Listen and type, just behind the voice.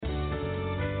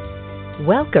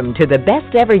Welcome to the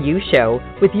Best Ever You Show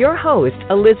with your host,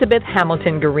 Elizabeth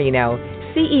Hamilton Garino,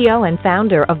 CEO and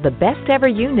founder of the Best Ever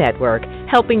You Network,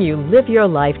 helping you live your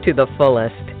life to the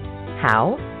fullest.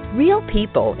 How? Real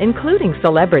people, including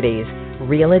celebrities,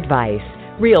 real advice,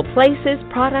 real places,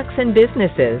 products, and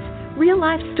businesses, real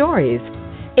life stories.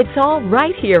 It's all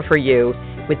right here for you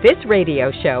with this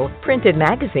radio show, printed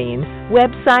magazine,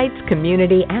 websites,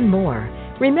 community, and more.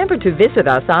 Remember to visit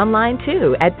us online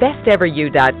too at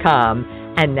besteveryou.com.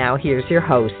 And now here's your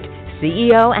host,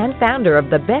 CEO and founder of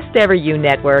the Best Ever You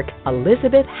Network,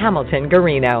 Elizabeth Hamilton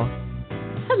Garino.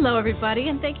 Hello, everybody,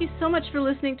 and thank you so much for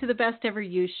listening to the Best Ever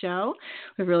You Show.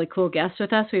 We have a really cool guest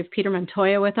with us. We have Peter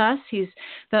Montoya with us. He's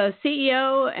the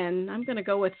CEO, and I'm going to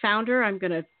go with founder.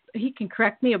 He can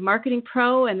correct me, of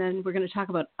MarketingPro, and then we're going to talk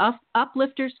about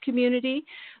Uplifters Community.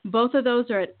 Both of those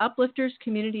are at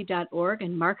uplifterscommunity.org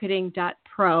and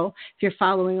marketing.pro if you're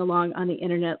following along on the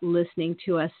internet listening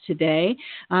to us today.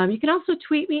 You can also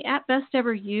tweet me at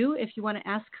BestEverYou if you want to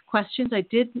ask questions. I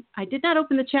did not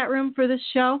open the chat room for this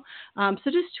show, so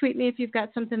just tweet me if you've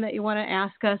got something that you want to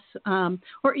ask us,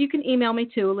 or you can email me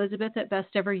to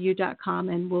elizabeth@besteveryou.com,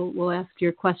 and we'll ask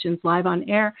your questions live on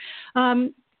air.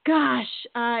 Gosh,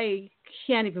 I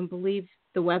can't even believe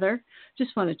the weather.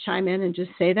 Just want to chime in and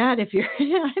just say that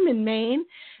I'm in Maine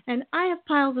and I have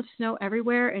piles of snow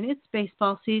everywhere and it's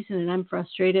baseball season and I'm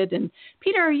frustrated. And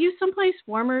Peter, are you someplace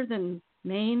warmer than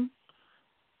Maine?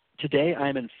 Today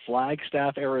I'm in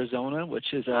Flagstaff, Arizona,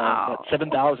 which is about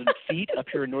 7,000 feet up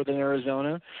here in northern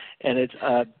Arizona, and it's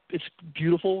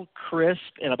beautiful, crisp,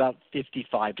 and about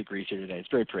 55 degrees here today. It's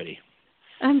very pretty.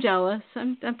 I'm jealous.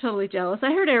 I'm totally jealous.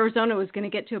 I heard Arizona was going to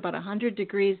get to about 100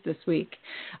 degrees this week.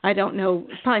 I don't know,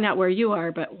 probably not where you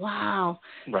are, but wow,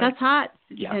 right. That's hot.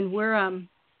 Yeah. And we're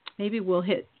maybe we'll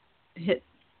hit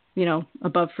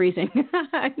above freezing.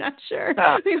 I'm not sure.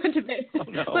 We went to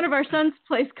one of our sons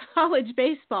plays college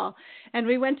baseball, and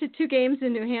we went to 2 games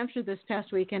in New Hampshire this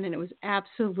past weekend, and it was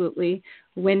absolutely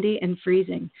windy and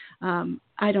freezing.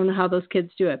 I don't know how those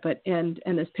kids do it, but and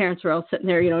his parents were all sitting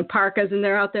there, in parkas, and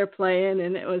they're out there playing,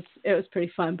 and it was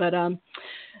pretty fun. But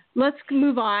let's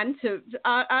move on to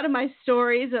out of my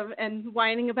stories and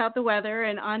whining about the weather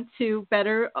and on to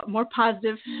better, more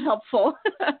positive, helpful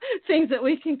things that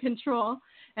we can control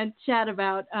and chat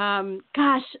about.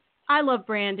 Gosh, I love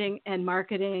branding and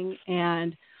marketing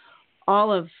and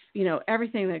all of,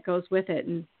 everything that goes with it.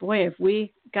 And boy, if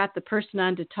we got the person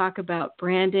on to talk about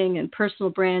branding and personal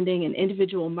branding and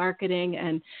individual marketing,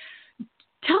 and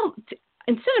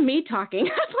instead of me talking,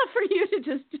 I'd love for you to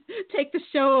just take the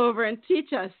show over and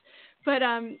teach us. But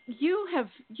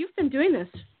you've been doing this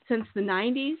since the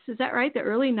 90s, is that right? The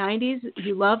early 90s.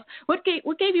 You love what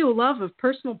gave you a love of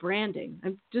personal branding?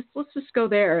 Let's just go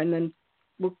there, and then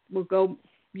we'll go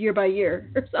year by year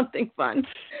or something fun.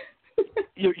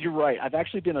 You're right. I've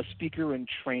actually been a speaker and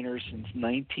trainer since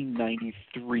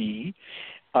 1993,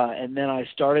 and then I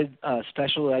started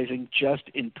specializing just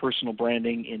in personal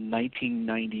branding in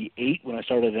 1998 when I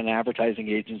started an advertising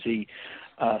agency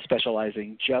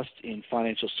specializing just in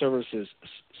financial service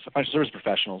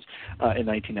professionals in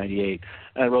 1998.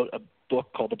 And I wrote a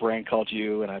book called The Brand Called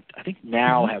You, and I think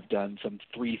now have done some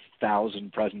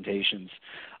 3,000 presentations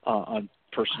on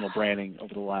personal branding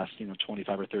over the last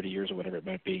 25 or 30 years or whatever it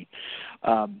might be.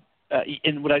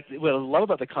 And what I love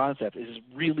about the concept is it's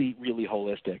really, really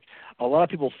holistic. A lot of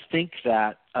people think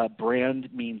that brand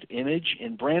means image,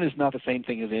 and brand is not the same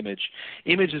thing as image.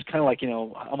 Image is kind of like,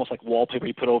 almost like wallpaper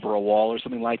you put over a wall or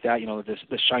something like that,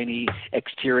 the shiny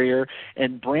exterior.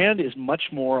 And brand is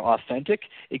much more authentic.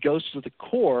 It goes to the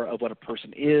core of what a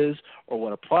person is or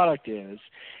what a product is,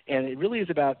 and it really is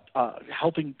about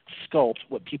helping sculpt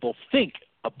what people think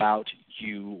about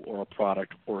you or a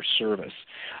product or service.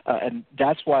 And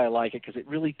that's why I like it, because it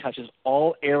really touches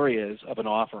all areas of an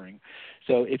offering.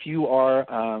 So if you are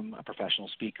a professional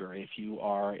speaker, if you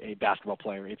are a basketball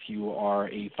player, if you are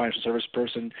a financial service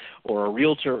person or a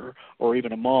realtor or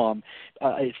even a mom,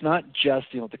 it's not just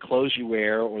the clothes you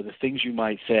wear or the things you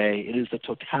might say. It is the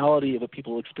totality of what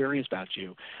people experience about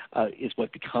you is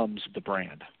what becomes the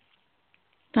brand.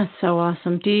 That's so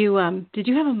awesome. Did you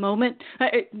have a moment?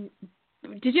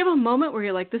 Did you have a moment where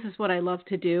you're like, this is what I love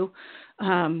to do?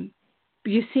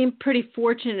 You seem pretty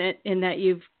fortunate in that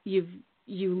you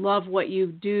love what you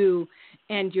do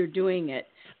and you're doing it.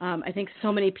 I think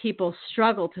so many people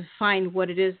struggle to find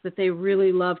what it is that they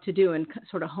really love to do and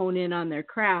sort of hone in on their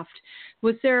craft.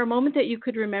 Was there a moment that you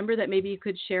could remember that maybe you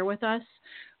could share with us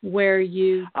where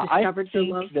you discovered the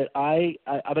love? I think that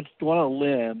I would go on a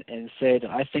limb and say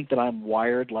that I think that I'm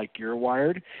wired like you're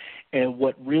wired. And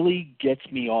what really gets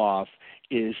me off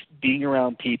is being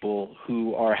around people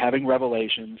who are having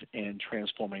revelations and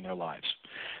transforming their lives.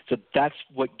 So that's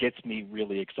what gets me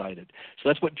really excited. So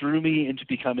that's what drew me into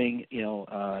becoming,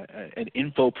 an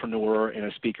infopreneur and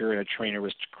a speaker and a trainer,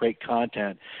 was to create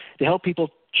content to help people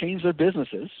change their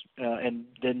businesses and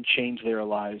then change their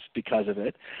lives because of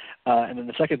it. And then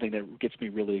the second thing that gets me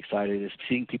really excited is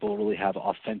seeing people really have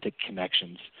authentic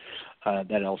connections.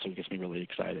 That also gets me really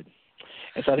excited.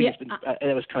 And so I think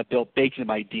it was kind of baked into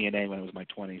my DNA when I was in my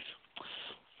 20s.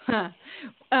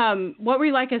 What were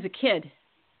you like as a kid?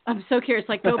 I'm so curious.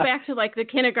 Like, go back to like the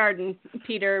kindergarten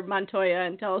Peter Montoya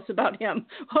and tell us about him.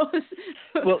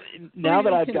 Well, now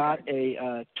that I've got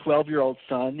a 12-year-old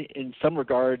son, in some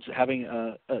regards,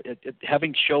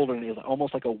 having children is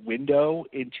almost like a window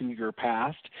into your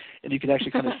past, and you can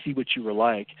actually kind of see what you were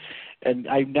like. And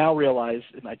I now realize,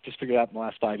 and I just figured out in the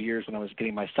last 5 years when I was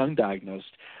getting my son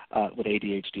diagnosed with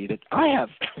ADHD, that I have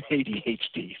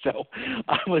ADHD. So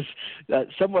I was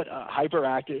somewhat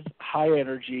hyperactive, high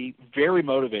energy, very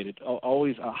motivated,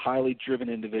 always a highly driven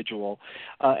individual.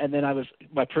 And then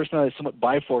my personality is somewhat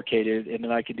bifurcated, and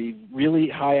then I can be really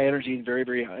high energy and very,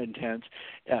 very intense,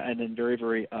 and then very,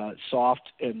 very soft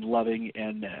and loving,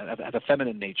 and have a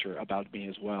feminine nature about me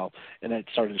as well. And that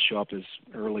started to show up as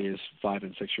early as 5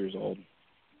 and 6 years old.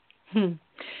 Have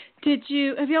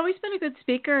you always been a good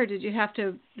speaker, or did you have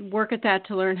to work at that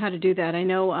to learn how to do that? I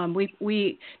know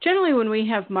we generally, when we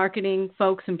have marketing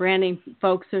folks and branding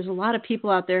folks, there's a lot of people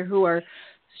out there who are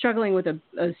struggling with a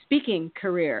speaking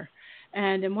career.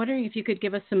 And I'm wondering if you could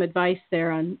give us some advice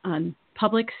there on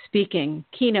public speaking,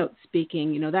 keynote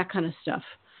speaking, that kind of stuff.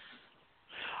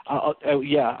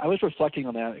 Yeah, I was reflecting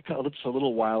on that just a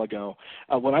little while ago.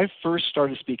 When I first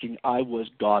started speaking, I was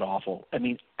god-awful. I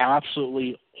mean,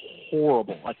 absolutely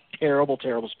horrible, a terrible,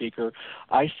 terrible speaker.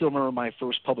 I still remember my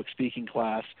first public speaking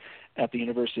class at the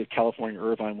University of California,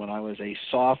 Irvine, when I was a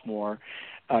sophomore,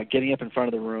 getting up in front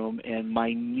of the room, and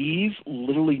my knees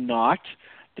literally knocked.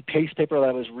 The paper that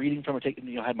I was reading from, or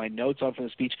had my notes on from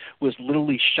the speech, was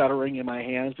literally shuddering in my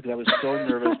hands because I was so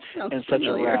nervous and such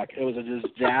a wreck. It was a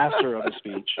disaster of a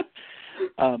speech.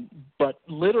 But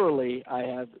literally, I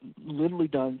have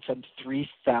done some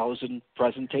 3,000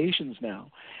 presentations now.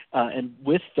 And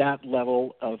with that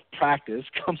level of practice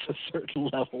comes a certain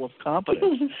level of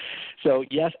competence. So,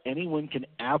 yes, anyone can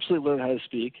absolutely learn how to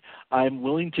speak. I'm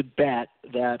willing to bet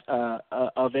that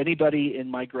of anybody in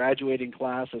my graduating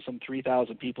class of some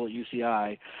 3,000 people at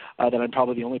UCI, that I'm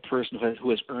probably the only person who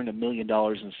has earned $1 million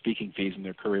in speaking fees in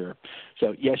their career.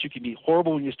 So, yes, you can be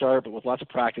horrible when you start, but with lots of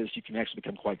practice, you can actually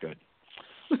become quite good.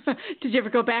 Did you ever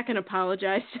go back and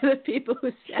apologize to the people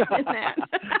who sat in that?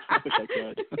 I wish I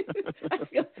could.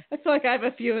 I feel like I have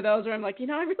a few of those where I'm like, I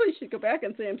really should go back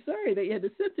and say, I'm sorry that you had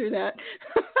to sit through that.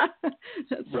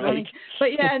 That's right. Funny.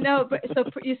 But yeah, no,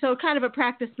 so kind of a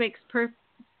practice makes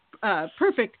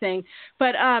perfect thing.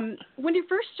 But when you're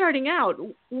first starting out,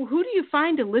 who do you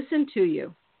find to listen to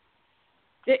you?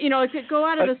 Go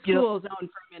out of the school zone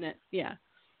for a minute. Yeah.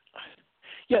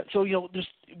 Yeah, so, just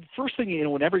first thing,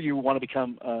 whenever you want to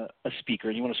become a speaker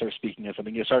and you want to start speaking at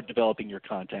something, you start developing your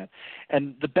content.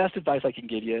 And the best advice I can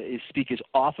give you is speak as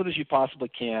often as you possibly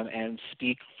can and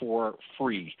speak for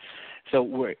free. So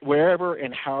wherever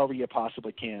and however you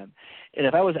possibly can. And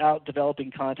if I was out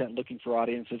developing content looking for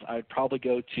audiences, I'd probably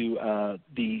go to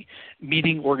the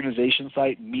meeting organization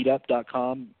site,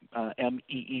 meetup.com,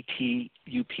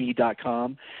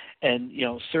 meetup.com, and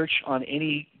search on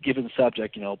any given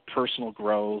subject, personal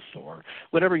growth or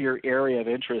whatever your area of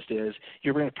interest is.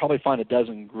 You're going to probably find a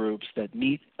dozen groups that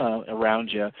meet around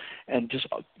you, and just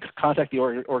contact the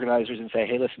organizers and say,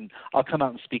 hey, listen, I'll come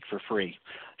out and speak for free.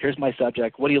 Here's my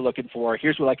subject. What are you looking for?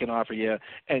 Here's what I can offer you,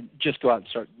 and just go out and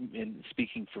start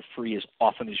speaking for free as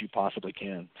often as you possibly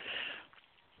can.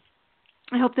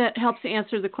 I hope that helps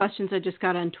answer the questions I just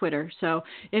got on Twitter. So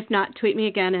if not, tweet me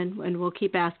again, and we'll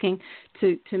keep asking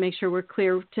to make sure we're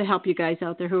clear to help you guys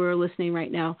out there who are listening right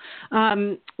now.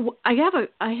 I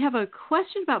have a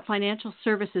question about financial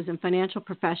services and financial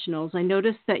professionals. I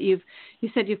noticed that you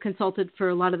said you've consulted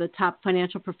for a lot of the top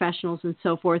financial professionals and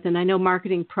so forth, and I know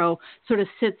MarketingPro sort of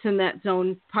sits in that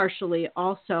zone partially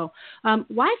also.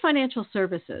 Why financial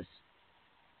services?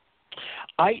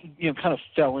 I kind of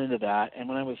fell into that, and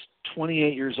when I was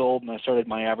 28 years old and I started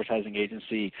my advertising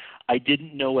agency, I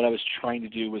didn't know what I was trying to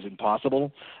do was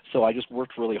impossible, so I just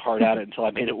worked really hard at it until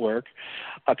I made it work.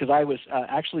 Because I was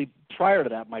actually, prior to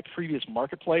that, my previous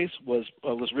marketplace was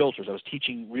realtors. I was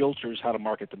teaching realtors how to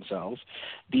market themselves.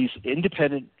 These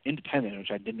independent,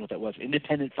 which I didn't know what that was,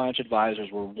 independent financial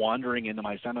advisors were wandering into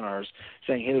my seminars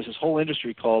saying, hey, there's this whole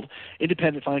industry called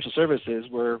independent financial services.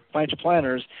 We're financial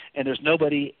planners, and there's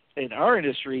nobody in our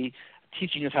industry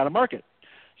teaching us how to market.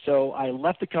 So I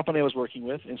left the company I was working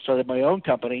with and started my own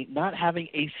company, not having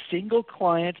a single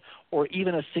client or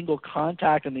even a single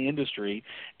contact in the industry,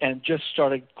 and just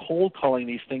started cold calling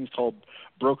these things called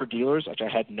broker-dealers, which I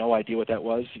had no idea what that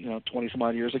was,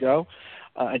 20-some-odd years ago.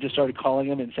 I just started calling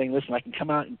them and saying, listen, I can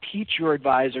come out and teach your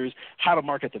advisors how to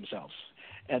market themselves.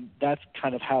 And that's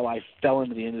kind of how I fell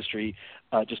into the industry,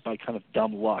 just by kind of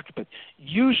dumb luck. But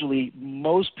usually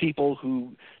most people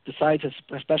who decide to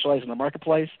specialize in the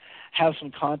marketplace have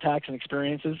some contacts and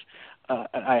experiences.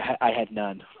 I had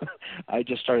none. I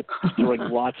just started throwing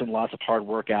lots and lots of hard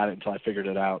work at it until I figured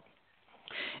it out.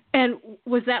 And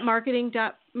was that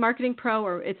MarketingPro,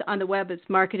 or it's on the web, it's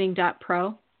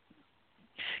marketing.pro?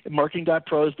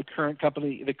 Marketing.pro is the current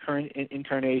company, the current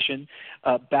incarnation.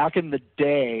 Back in the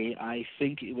day, I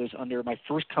think it was under my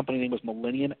first company name was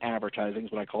Millennium Advertising,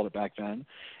 is what I called it back then.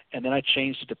 And then I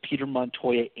changed it to Peter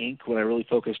Montoya, Inc., when I really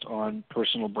focused on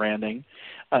personal branding.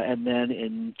 And then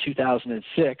in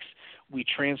 2006, we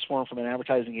transformed from an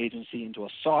advertising agency into a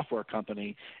software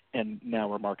company, and now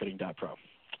we're Marketing.pro.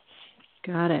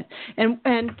 Got it.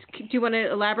 And do you want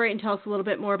to elaborate and tell us a little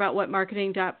bit more about what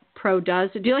Marketing.pro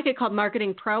does? Do you like it called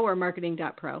MarketingPro or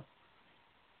Marketing.pro?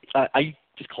 I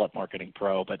just call it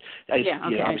MarketingPro, but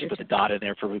obviously put the dot in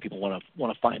there for when people want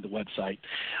to find the website.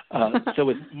 So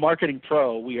with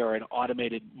MarketingPro, we are an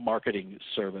automated marketing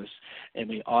service, and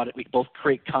we both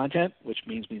create content, which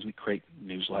means we create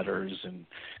newsletters and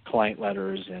client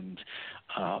letters and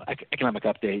economic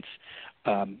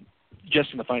updates.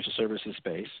 Just in the financial services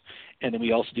space. And then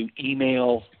we also do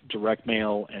email, direct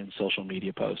mail, and social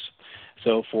media posts.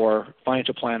 So for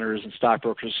financial planners and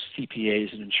stockbrokers,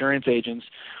 CPAs, and insurance agents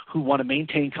who want to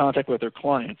maintain contact with their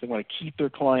clients, they want to keep their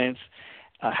clients,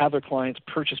 have their clients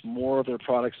purchase more of their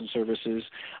products and services,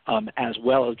 as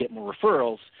well as get more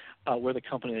referrals, we're the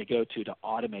company they go to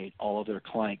automate all of their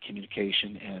client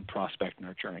communication and prospect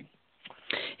nurturing.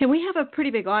 And we have a pretty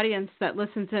big audience that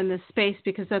listens in this space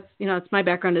because that's, it's my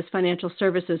background is financial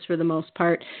services for the most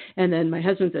part. And then my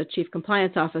husband's a chief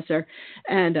compliance officer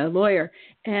and a lawyer.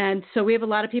 And so we have a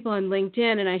lot of people on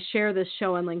LinkedIn, and I share this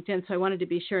show on LinkedIn. So I wanted to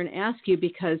be sure and ask you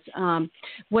because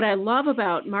what I love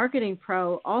about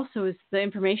MarketingPro also is the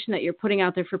information that you're putting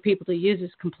out there for people to use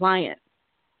is compliant.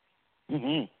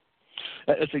 Mm-hmm.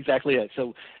 That's exactly it.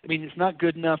 So, it's not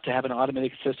good enough to have an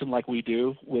automated system like we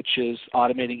do, which is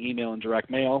automating email and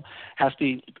direct mail. Has to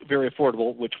be very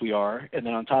affordable, which we are. And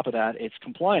then on top of that, it's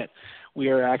compliant. We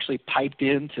are actually piped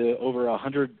into over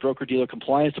 100 broker-dealer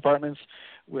compliance departments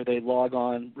where they log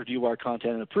on, review our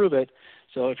content, and approve it.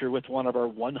 So if you're with one of our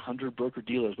 100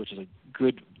 broker-dealers, which is a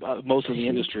good, most of the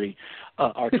industry,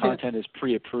 our content is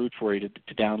pre-approved for you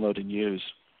to download and use.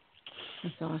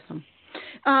 That's awesome.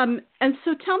 And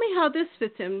so tell me how this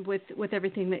fits in with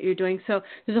everything that you're doing. So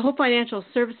there's a whole financial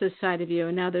services side of you,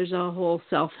 and now there's a whole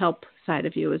self-help side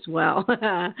of you as well.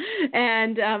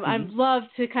 And I'd love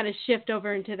to kind of shift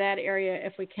over into that area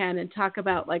if we can and talk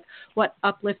about like what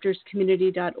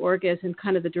uplifterscommunity.org is and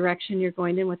kind of the direction you're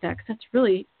going in with that, because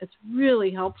it's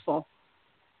really helpful.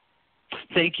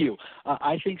 Thank you.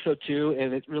 I think so too,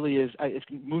 and it really is. It's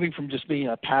moving from just being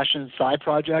a passion side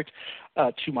project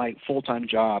to my full-time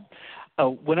job.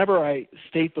 Whenever I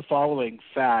state the following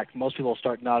fact, most people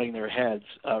start nodding their heads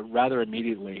rather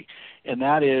immediately, and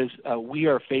that is we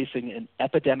are facing an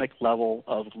epidemic level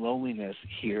of loneliness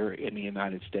here in the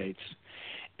United States.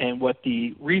 And what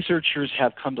the researchers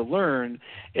have come to learn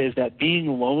is that being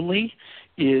lonely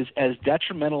is as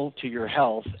detrimental to your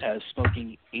health as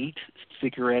smoking 8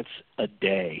 cigarettes a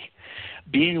day.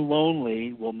 Being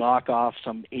lonely will knock off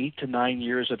some 8 to 9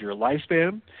 years of your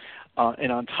lifespan.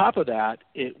 And on top of that,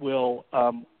 it will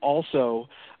also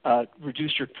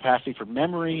reduce your capacity for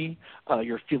memory,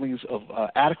 your feelings of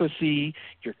adequacy,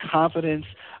 your confidence.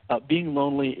 Being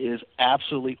lonely is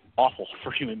absolutely awful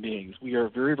for human beings. We are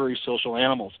very, very social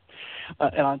animals.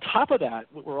 And on top of that,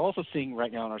 what we're also seeing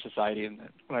right now in our society, and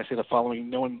when I say the following,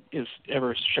 no one is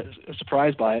ever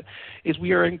surprised by it, is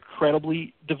we are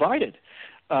incredibly divided.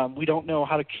 We don't know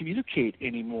how to communicate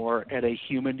anymore at a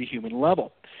human-to-human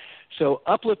level. So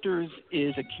Uplifters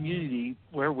is a community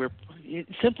where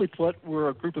simply put, we're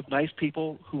a group of nice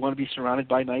people who want to be surrounded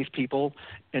by nice people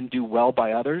and do well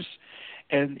by others.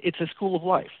 And it's a school of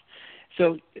life.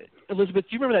 So, Elizabeth,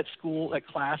 do you remember that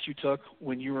class you took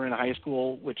when you were in high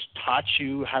school, which taught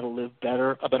you how to live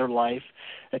a better life,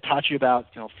 that taught you about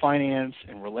finance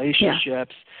and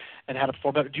relationships and how to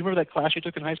perform better? Do you remember that class you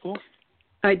took in high school?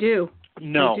 I do.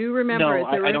 No. I do remember it.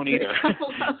 I don't either.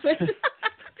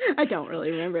 I don't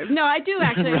really remember. No, I do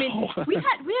actually. I mean, we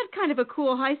had kind of a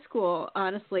cool high school,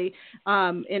 honestly,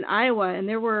 in Iowa, and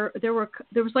there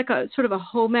was like a sort of a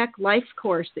home ec life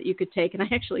course that you could take, and I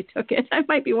actually took it. I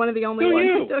might be one of the only ones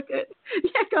who took it.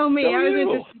 Yeah, go me. I was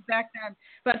interested back then,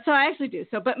 but so I actually do.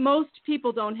 So, but most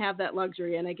people don't have that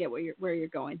luxury, and I get where you're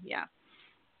going. Yeah.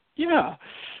 Yeah.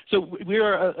 So we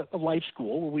are a life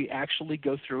school where we actually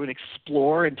go through and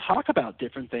explore and talk about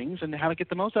different things and how to get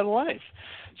the most out of life.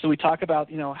 So we talk about,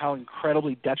 how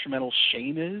incredibly detrimental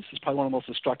shame is. It's probably one of the most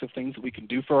destructive things that we can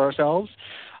do for ourselves,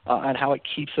 and how it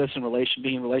keeps us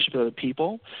being in relationship with other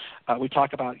people. We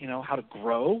talk about, how to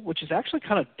grow, which is actually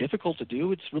kind of difficult to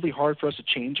do. It's really hard for us to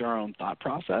change our own thought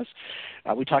process.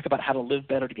 We talk about how to live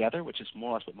better together, which is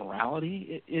more or less what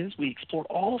morality is. We explore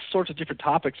all sorts of different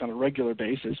topics on a regular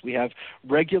basis. We have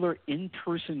regular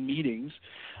in-person meetings.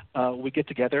 We get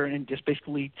together and just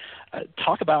basically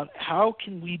talk about how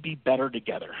can we be better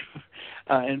together.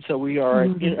 And so we are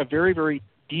in a very, very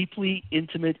deeply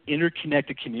intimate,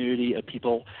 interconnected community of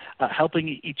people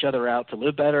helping each other out to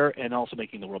live better and also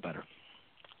making the world better.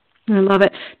 I love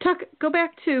it. Go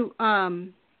back to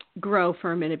grow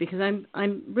for a minute, because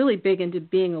I'm really big into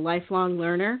being a lifelong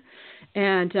learner,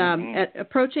 and at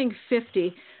approaching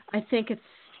 50, I think it's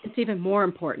even more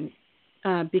important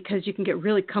because you can get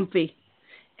really comfy,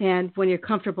 and when you're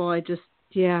comfortable,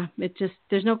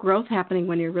 there's no growth happening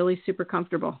when you're really super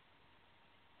comfortable.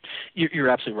 You're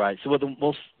absolutely right. So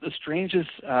the strangest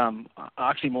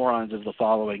oxymorons is the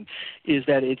following, is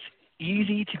that it's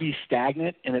easy to be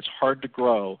stagnant and it's hard to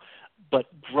grow, but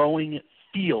growing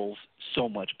feels so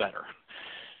much better.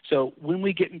 So when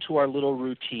we get into our little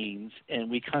routines and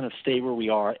we kind of stay where we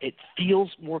are, it feels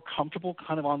more comfortable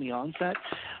kind of on the onset,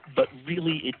 but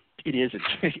really it isn't.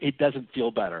 It doesn't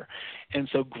feel better. And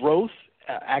so growth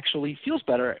actually feels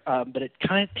better, but it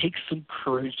kind of takes some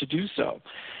courage to do so.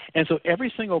 And so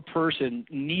every single person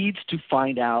needs to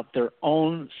find out their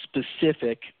own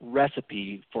specific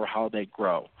recipe for how they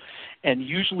grow. And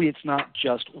usually it's not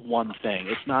just one thing.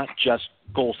 It's not just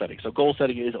goal setting. So goal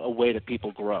setting is a way that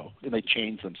people grow and they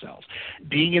change themselves.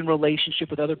 Being in relationship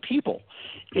with other people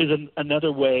is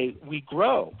another way we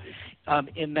grow.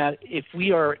 In that if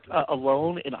we are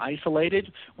alone and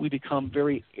isolated, we become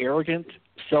very arrogant,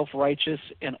 self-righteous,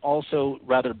 and also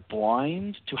rather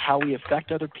blind to how we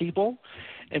affect other people.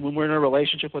 And when we're in a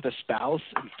relationship with a spouse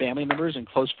and family members and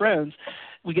close friends,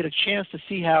 we get a chance to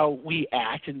see how we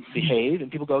act and behave.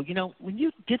 And people go, when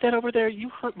you did that over there, you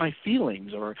hurt my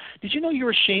feelings. Or did you know you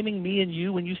were shaming me and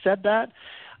you when you said that?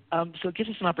 So it gives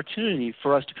us an opportunity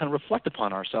for us to kind of reflect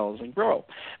upon ourselves and grow.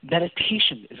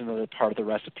 Meditation is another part of the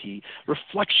recipe.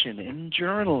 Reflection and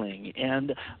journaling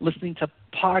and listening to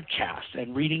podcasts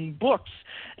and reading books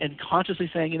and consciously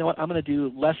saying, I'm going to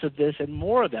do less of this and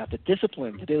more of that. The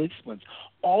daily disciplines,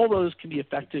 all those can be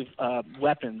effective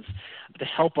weapons to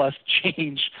help us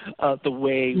change the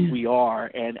way we are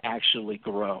and actually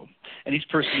grow. And each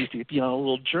person needs to be on a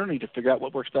little journey to figure out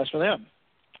what works best for them.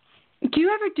 Do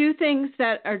you ever do things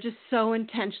that are just so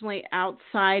intentionally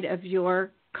outside of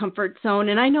your comfort zone?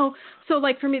 And I know, so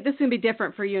like for me, this is going to be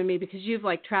different for you and me because you've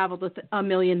like traveled with a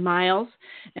million miles.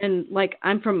 And like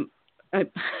I'm from,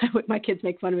 my kids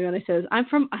make fun of me when I say this, I'm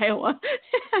from Iowa.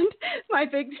 And my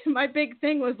big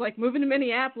thing was like moving to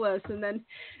Minneapolis. And then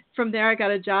from there I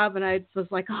got a job and I was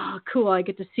like, oh, cool, I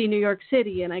get to see New York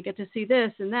City and I get to see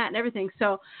this and that and everything.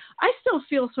 So I still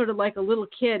feel sort of like a little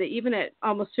kid, even at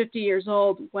almost 50 years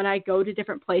old, when I go to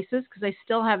different places because I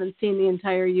still haven't seen the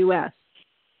entire U.S.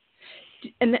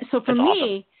 And so for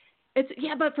me,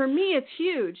 but for me, it's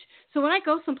huge. So when I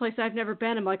go someplace I've never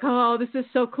been, I'm like, oh, this is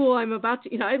so cool. I'm about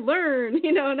to, I learn,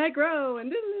 and I grow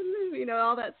and,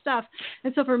 all that stuff.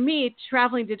 And so for me,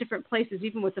 traveling to different places,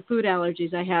 even with the food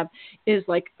allergies I have, is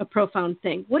like a profound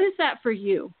thing. What is that for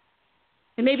you?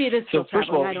 And maybe it is still so. First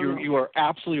of all, you are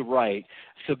absolutely right.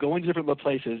 So going to different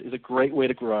places is a great way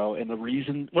to grow. And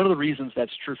one of the reasons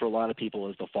that's true for a lot of people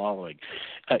is the following: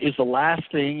 is the last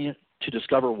thing to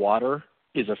discover water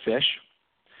is a fish.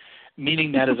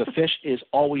 Meaning that as a fish is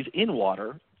always in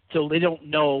water, so they don't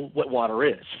know what water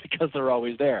is because they're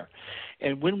always there.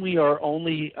 And when we are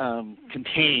only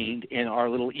contained in our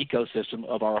little ecosystem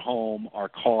of our home, our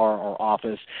car, our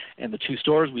office, and the 2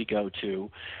 stores we go to,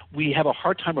 we have a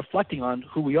hard time reflecting on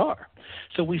who we are.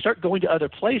 So we start going to other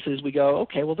places. We go,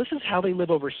 okay, well, this is how they live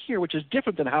over here, which is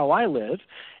different than how I live.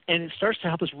 And it starts to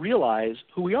help us realize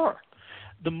who we are.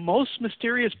 the most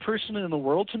mysterious person in the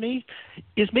world to me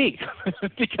is me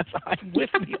because I'm with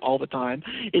me all the time.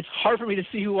 It's hard for me to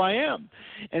see who I am.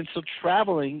 And so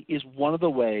traveling is one of the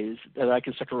ways that I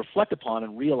can start to reflect upon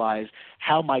and realize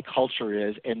how my culture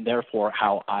is and therefore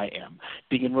how I am.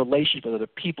 Being in relationship with other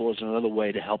people is another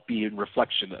way to help be in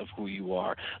reflection of who you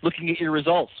are. Looking at your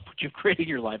results, what you've created in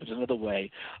your life, is another way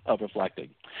of reflecting.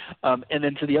 And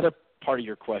then to the other part of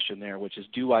your question there, which is,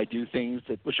 do I do things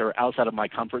which are outside of my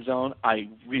comfort zone? I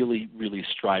really, really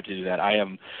strive to do that. I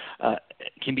am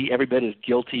can be every bit as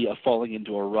guilty of falling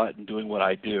into a rut and doing what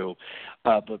I do.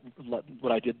 But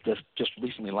what I did just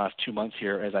recently, last 2 months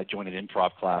here, as I joined an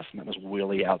improv class, and that was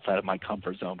really outside of my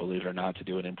comfort zone, believe it or not, to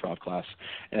do an improv class.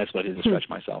 And that's what I did to stretch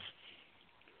myself.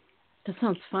 That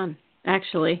sounds fun.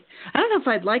 Actually, I don't know if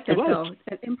I'd like that though.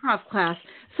 An improv class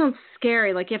sounds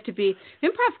scary. Like you have to be.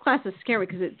 Improv class is scary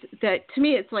because to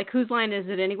me it's like, whose line is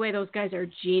it anyway? Those guys are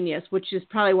genius, which is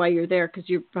probably why you're there, because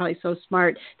you're probably so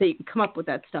smart that you can come up with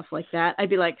that stuff like that.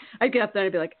 I'd get up there and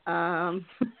I'd be like, I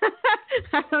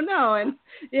don't know, and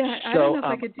I don't know if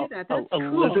I could do that. That's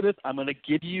cool. Elizabeth, I'm going to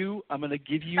give you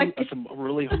some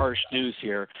really harsh news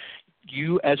here.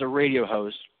 You as a radio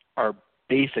host are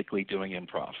basically doing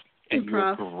improv. And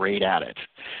you're great at it.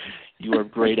 You are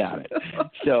great at it.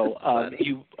 So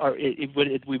you are.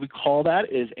 We would call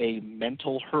that is a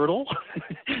mental hurdle,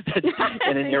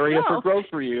 and an area for growth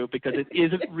for you, because it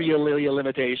isn't really a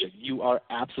limitation. You are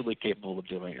absolutely capable of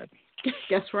doing it.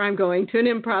 Guess where I'm going? To an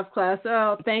improv class.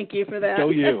 Oh, thank you for that. Go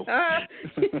you.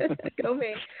 Go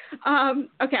me.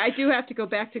 Okay, I do have to go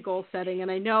back to goal setting, and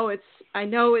I know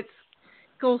it's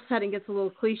goal setting gets a little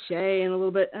cliche and a little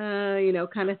bit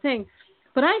kind of thing.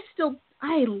 But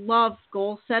I love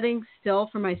goal setting still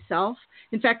for myself.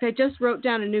 In fact, I just wrote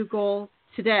down a new goal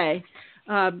today.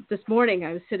 This morning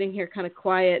I was sitting here kind of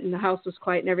quiet and the house was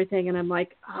quiet and everything. And I'm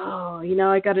like,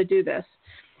 I got to do this.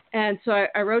 And so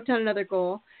I wrote down another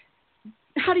goal.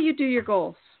 How do you do your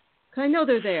goals? Because I know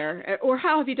they're there. Or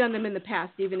how have you done them in the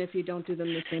past, even if you don't do them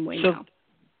the same way now?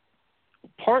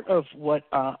 Part of what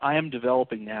I am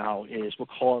developing now is, we'll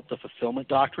call it the fulfillment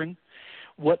doctrine.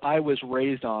 What I was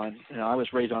raised on, I was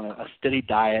raised on a steady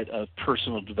diet of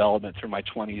personal development through my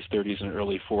 20s, 30s, and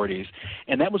early 40s,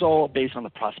 and that was all based on the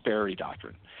prosperity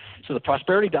doctrine. So the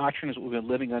prosperity doctrine is what we've been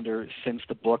living under since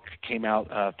the book came out,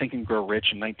 Think and Grow Rich,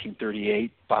 in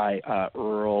 1938 by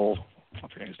Earl. I'm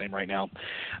forgetting his name right now.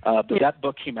 But that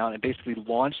book came out and basically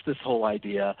launched this whole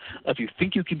idea of, you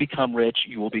think you can become rich,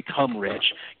 you will become rich.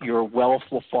 Your wealth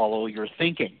will follow your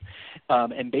thinking.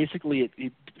 And basically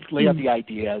it laid out the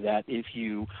idea that if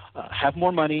you have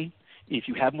more money, if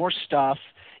you have more stuff,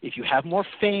 if you have more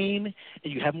fame,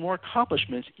 and you have more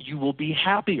accomplishments, you will be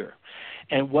happier.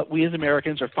 And what we as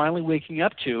Americans are finally waking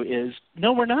up to is,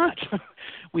 no, we're not.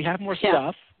 We have more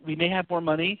stuff. We may have more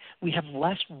money. We have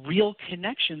less real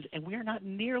connections, and we are not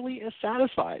nearly as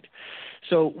satisfied.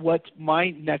 So what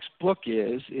my next book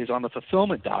is on the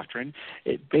fulfillment doctrine.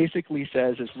 It basically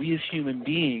says, as we as human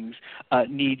beings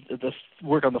need to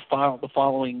work on the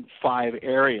following 5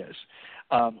 areas.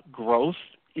 Growth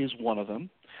is one of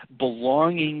them.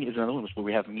 Belonging is another one, where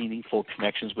we have meaningful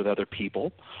connections with other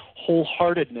people.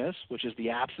 Wholeheartedness, which is the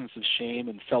absence of shame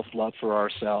and self-love for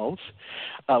ourselves.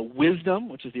 Wisdom,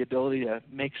 which is the ability to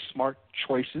make smart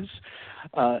choices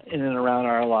in and around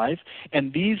our life.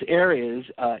 And these areas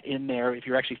in there, if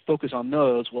you actually focus on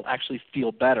those, will actually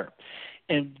feel better.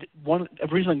 And the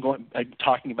reason I'm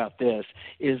talking about this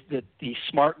is that the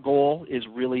SMART goal is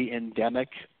really endemic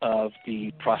of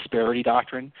the prosperity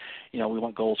doctrine. We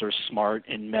want goals that are smart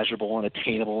and measurable and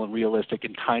attainable and realistic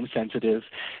and time sensitive.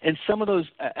 And some of those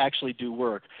actually do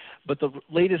work. But the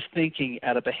latest thinking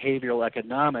out of behavioral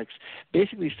economics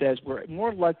basically says we're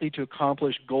more likely to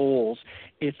accomplish goals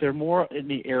if they're more in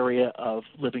the area of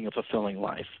living a fulfilling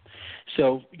life.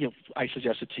 So, I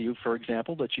suggested to you, for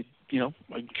example, that you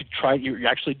could try. You're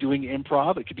actually doing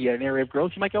improv. It could be an area of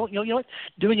growth. You might go, you know what?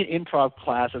 Doing an improv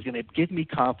class is going to give me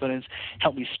confidence,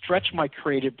 help me stretch my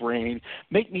creative brain,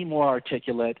 make me more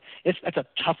articulate. That's a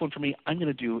tough one for me. I'm going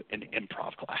to do an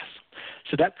improv class.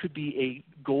 So that could be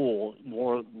a goal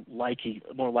more likely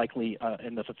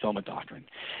in the fulfillment doctrine.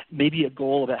 Maybe a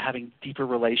goal about having deeper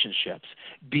relationships,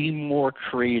 being more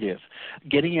creative,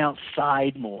 getting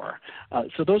outside more.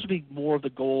 So those would be more of the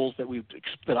goals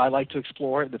that I like to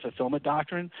explore in the fulfillment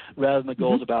doctrine, rather than the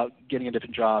goals about getting a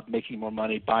different job, making more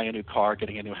money, buying a new car,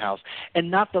 getting a new house. And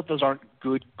not that those aren't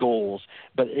good goals,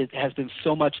 but it has been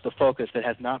so much the focus that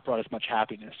has not brought us much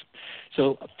happiness.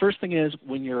 So first thing is,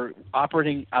 when you're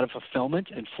operating out of fulfillment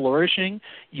and flourishing,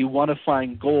 you want to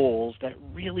find goals that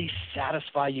really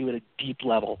satisfy you at a deep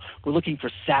level. We're looking for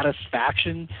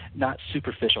satisfaction, not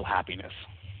superficial happiness.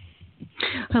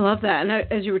 I love that. And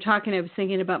as you were talking, I was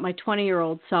thinking about my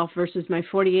 20-year-old self versus my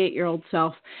 48-year-old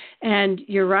self. And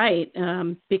you're right,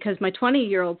 because my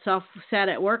 20-year-old self sat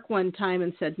at work one time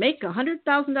and said, make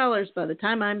 $100,000 by the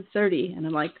time I'm 30. And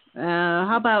I'm like,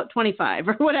 how about 25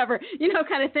 or whatever,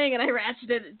 kind of thing. And I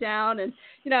ratcheted it down. And,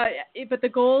 but the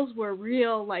goals were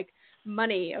real, like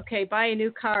money. Okay, buy a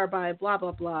new car, buy blah,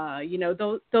 blah, blah,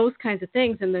 those kinds of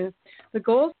things. And the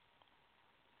goals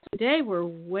today were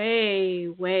way,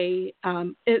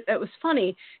 it was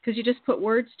funny because you just put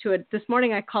words to it. This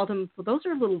morning I called them, well, those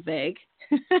are a little vague.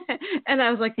 And I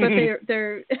was like, but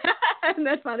they're isn't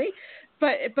that funny?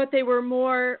 But they were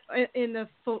more in the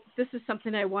full, this is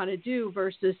something I want to do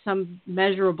versus some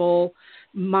measurable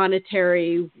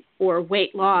monetary or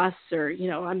weight loss or,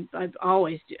 I've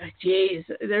always, geez,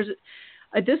 this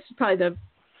is probably the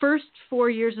first 4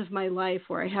 years of my life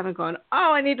where I haven't gone,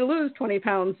 I need to lose 20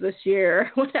 pounds this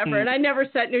year, whatever. And I never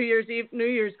set New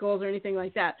Year's goals or anything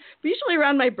like that. But usually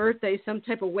around my birthday, some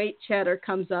type of weight chatter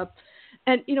comes up.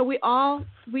 And,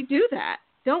 we do that,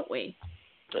 don't we?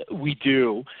 We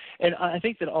do. And I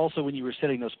think that also when you were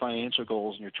setting those financial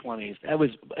goals in your 20s, that was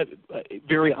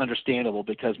very understandable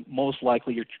because most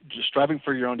likely you're just striving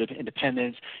for your own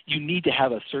independence. You need to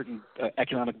have a certain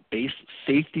economic base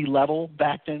safety level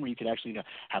back then where you could actually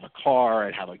have a car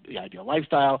and have the ideal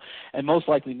lifestyle. And most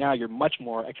likely now you're much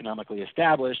more economically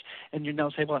established and you're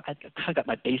now saying, well, I kind of got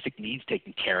my basic needs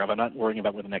taken care of. I'm not worrying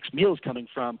about where the next meal is coming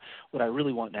from. What I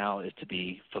really want now is to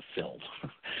be fulfilled.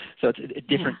 So it's a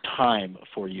different time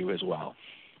for you as well.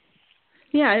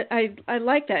 Yeah, I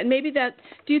like that. And maybe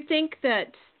do you think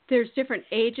that there's different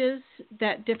ages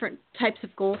that different types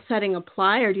of goal setting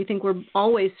apply, or do you think we're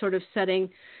always sort of setting,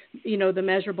 the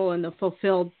measurable and the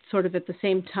fulfilled sort of at the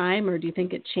same time, or do you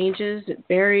think it changes, it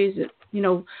varies,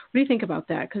 what do you think about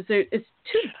that? Because it's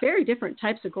two very different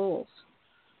types of goals.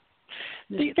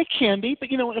 They can be, but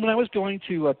when I was going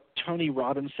to Tony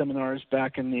Robbins seminars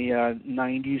back in the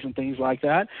 90s and things like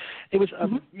that, it was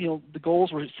the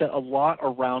goals were set a lot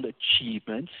around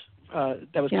achievement.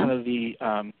 That was kind of the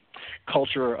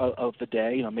culture of the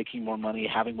day, making more money,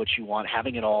 having what you want,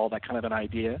 having it all, that kind of an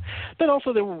idea. But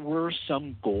also there were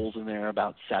some goals in there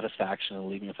about satisfaction and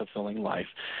leading a fulfilling life.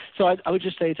 So I would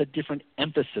just say it's a different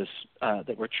emphasis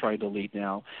that we're trying to lead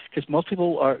now, because most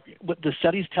people what the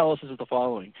studies tell us is the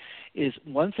following, is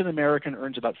once an American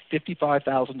earns about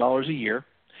 $55,000 a year,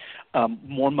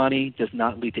 more money does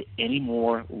not lead to any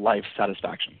more life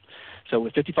satisfaction. So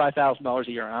with $55,000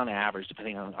 a year on average,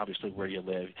 depending on obviously where you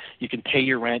live, you can pay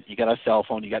your rent, you got a cell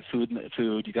phone, you got food,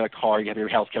 you got a car, you have your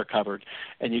health care covered,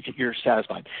 and you're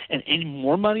satisfied. And any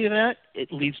more money than that,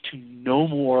 it leads to no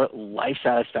more life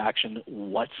satisfaction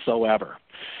whatsoever.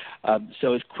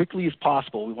 So as quickly as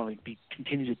possible, we want to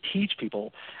continue to teach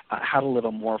people how to live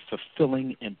a more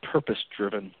fulfilling and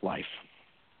purpose-driven life.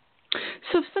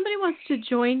 So if somebody wants to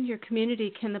join your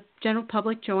community, can the general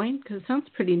public join? Because it sounds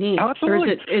pretty neat.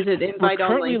 Absolutely. Or is it invite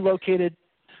only?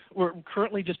 We're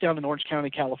currently just down in Orange County,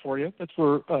 California. That's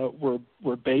where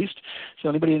we're based. So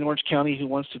anybody in Orange County who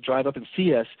wants to drive up and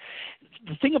see us,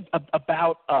 the thing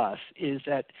about us is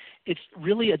that it's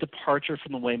really a departure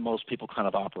from the way most people kind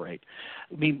of operate.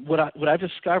 I mean, what I've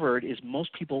discovered is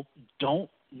most people don't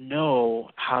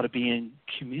know how to be in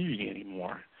community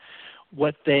anymore.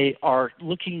 What they are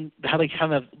how they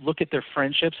kind of look at their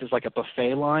friendships is like a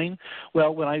buffet line.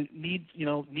 Well, when I need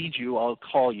you, I'll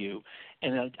call you.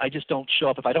 And I just don't show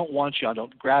up. If I don't want you, I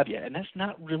don't grab you. And that's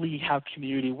not really how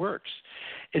community works.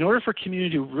 In order for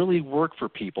community to really work for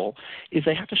people is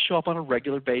they have to show up on a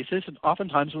regular basis and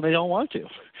oftentimes when they don't want to.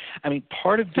 I mean,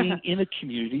 part of being in a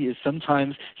community is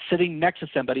sometimes sitting next to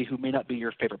somebody who may not be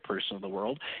your favorite person in the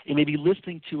world. It may be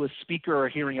listening to a speaker or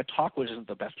hearing a talk, which isn't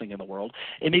the best thing in the world.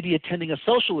 It may be attending a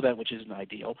social event, which isn't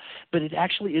ideal, but it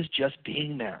actually is just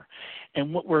being there.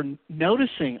 And what we're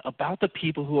noticing about the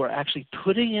people who are actually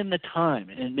putting in the time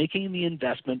and making the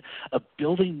investment of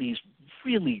building these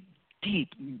really deep,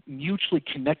 mutually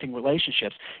connecting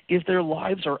relationships is their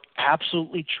lives are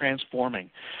absolutely transforming.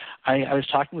 I was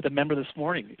talking with a member this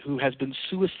morning who has been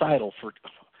suicidal for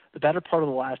the better part of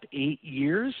the last 8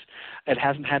 years and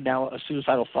hasn't had now a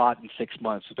suicidal thought in 6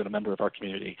 months, has been a member of our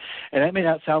community. And that may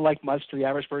not sound like much to the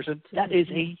average person. That is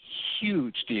a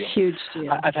huge deal. Huge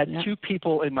deal. I've had 2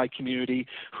 people in my community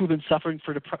who've been suffering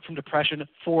from depression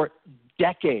for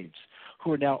decades,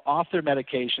 who are now off their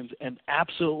medications and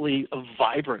absolutely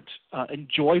vibrant and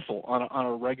joyful on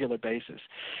a regular basis.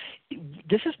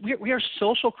 We are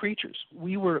social creatures.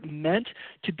 We were meant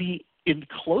to be in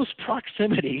close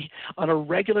proximity on a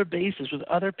regular basis with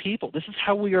other people. This is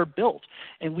how we are built.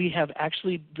 And we have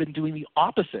actually been doing the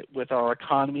opposite with our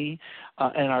economy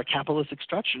and our capitalistic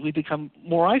structure. We've become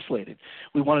more isolated.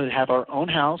 We wanted to have our own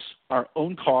house, our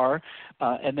own car,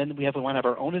 and then we want to have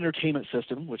our own entertainment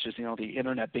system, which is, the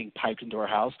internet being piped into our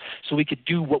house, so we could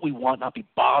do what we want, not be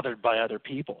bothered by other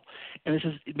people. And this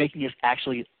is making us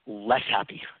actually less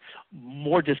happy,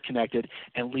 more disconnected,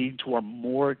 and leading to a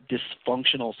more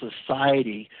dysfunctional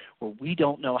society where we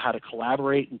don't know how to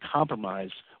collaborate and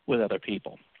compromise with other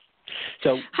people.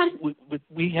 So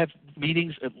we have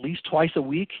meetings at least twice a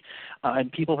week,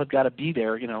 and people have got to be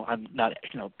there. I'm not,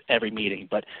 every meeting,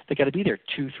 but they got to be there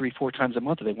 2, 3, 4 times a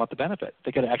month if they want the benefit.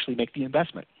 They got to actually make the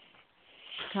investment.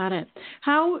 Got it.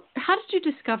 How did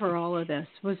you discover all of this?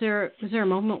 Was there a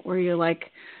moment where you're like,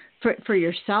 for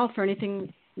yourself or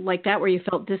anything like that, where you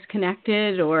felt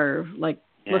disconnected or like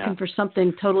looking for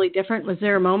something totally different? Was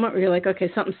there a moment where you're like, okay,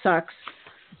 something sucks?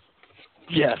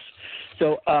 Yes.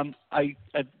 So I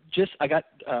got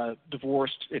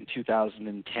divorced in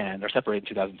 2010, or separated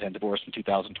in 2010, divorced in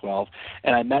 2012,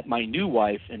 and I met my new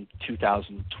wife in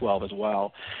 2012 as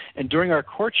well. And during our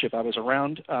courtship, I was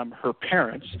around her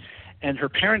parents, and her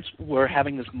parents were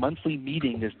having this monthly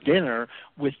meeting, this dinner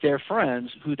with their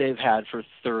friends who they've had for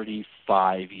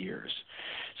 35 years.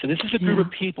 So this is a group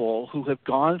of people who have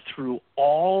gone through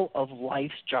all of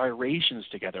life's gyrations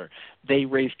together. They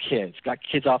raised kids, got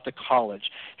kids off to college,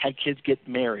 had kids get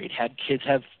married, had kids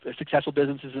have successful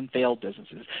businesses and failed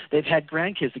businesses. They've had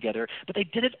grandkids together, but they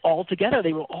did it all together.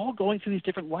 They were all going through these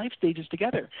different life stages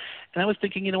together. And I was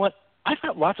thinking, you know what? I've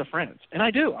got lots of friends, and I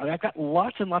do. I've got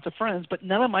lots and lots of friends, but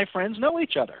none of my friends know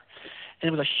each other. And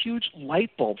it was a huge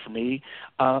light bulb for me.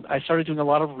 I started doing a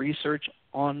lot of research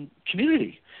on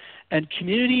community. And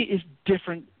community is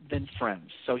different than friends.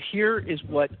 So here is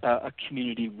what a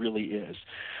community really is.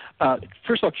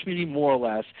 First of all, community more or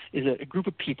less is a group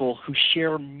of people who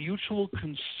share mutual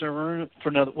concern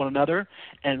for one another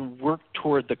and work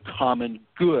toward the common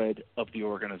good of the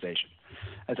organization.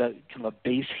 As a kind of a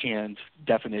basehand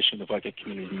definition of what a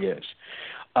community is.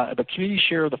 But communities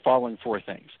share the following 4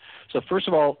 things. So first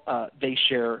of all, they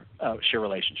share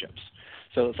relationships.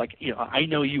 So it's like, I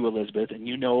know you, Elizabeth, and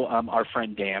you know our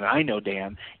friend Dan, and I know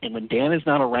Dan. And when Dan is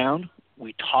not around,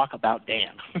 we talk about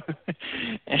Dan.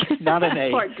 And not in a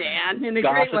poor Dan, in a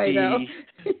great way, though.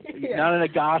 Not in a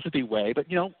gossipy way, but,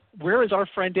 where is our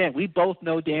friend Dan? We both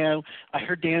know Dan. I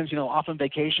heard Dan's, off on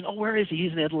vacation. Oh, where is he?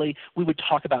 He's in Italy. We would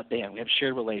talk about Dan. We have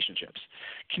shared relationships.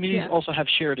 Communities also have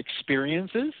shared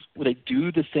experiences where they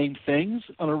do the same things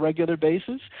on a regular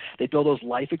basis. They build those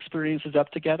life experiences up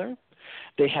together.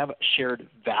 They have shared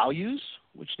values,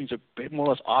 which means they're more or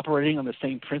less operating on the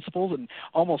same principles, and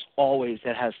almost always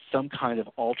that has some kind of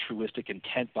altruistic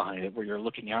intent behind it where you're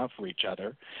looking out for each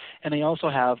other. And they also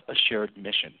have a shared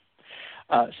mission.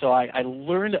 So I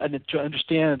learned to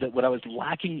understand that what I was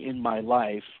lacking in my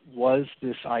life was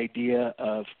this idea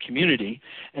of community,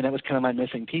 and that was kind of my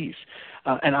missing piece.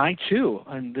 And I, too,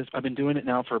 I've been doing it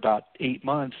now for about 8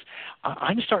 months,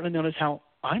 I'm starting to notice how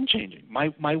I'm changing.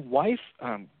 My wife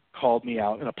called me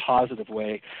out in a positive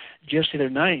way just the other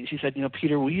night. She said,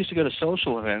 Peter, we used to go to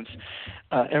social events.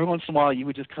 Every once in a while you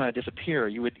would just kind of disappear.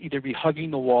 You would either be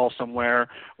hugging the wall somewhere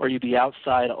or you'd be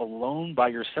outside alone by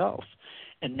yourself.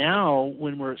 And now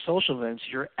when we're at social events,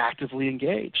 you're actively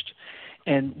engaged.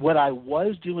 And what I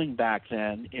was doing back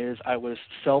then is I was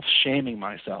self-shaming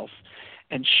myself.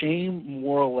 And shame,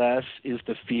 more or less, is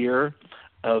the fear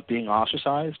of being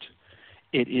ostracized.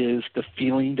 It is the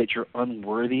feeling that you're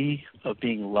unworthy of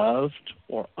being loved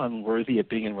or unworthy of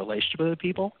being in a relationship with other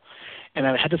people. And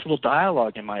I had this little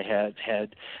dialogue in my head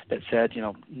that said,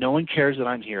 no one cares that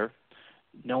I'm here.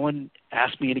 No one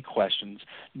asks me any questions.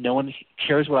 No one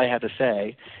cares what I have to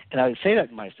say. And I would say that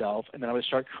to myself, and then I would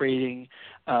start creating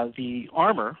the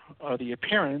armor or the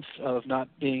appearance of not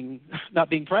being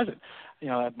present.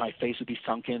 My face would be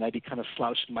sunken. I'd be kind of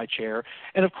slouched in my chair.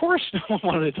 And, of course, no one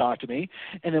wanted to talk to me.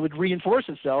 And it would reinforce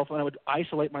itself, and I would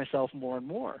isolate myself more and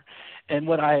more. And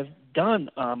what I've done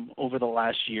over the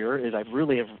last year is I've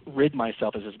really rid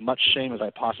myself of as much shame as I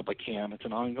possibly can. It's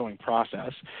an ongoing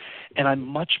process. And I'm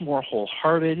much more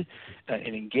wholehearted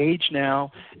and engaged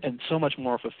now and so much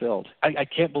more fulfilled. I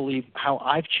can't believe how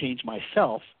I've changed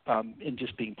myself in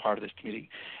just being part of this community.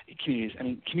 I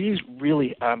mean, communities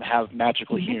really have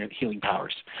magical healing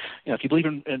powers. If you believe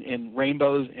in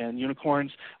rainbows and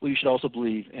unicorns, well, you should also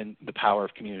believe in the power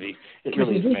of community. It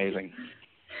really is amazing.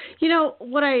 You know,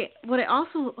 what I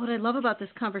love about this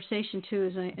conversation too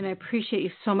is, and I appreciate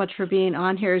you so much for being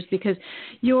on here, is because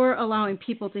you're allowing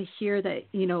people to hear that,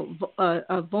 you know,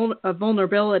 a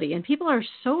vulnerability, and people are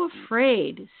so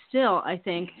afraid still, I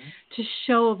think, to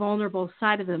show a vulnerable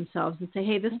side of themselves and say,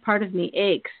 hey, this part of me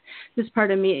aches, this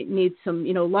part of me needs some,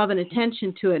 you know, love and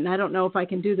attention to it, and I don't know if I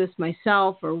can do this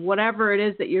myself, or whatever it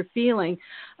is that you're feeling.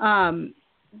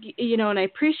 You know, and I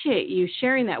appreciate you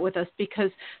sharing that with us,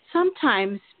 because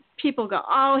sometimes people go,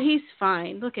 oh, he's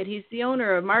fine. Look he's the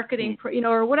owner of MarketingPro, you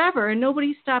know, or whatever. And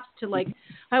nobody stops to, like,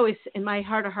 I always, in my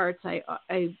heart of hearts,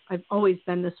 I've always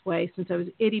been this way since I was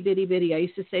itty bitty bitty. I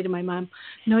used to say to my mom,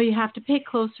 no, you have to pay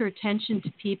closer attention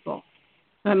to people.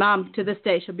 My mom, to this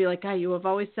day, she'll be like, oh, you have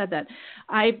always said that.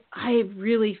 I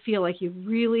really feel like you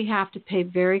really have to pay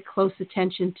very close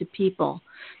attention to people.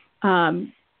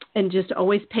 And just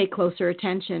always pay closer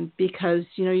attention, because,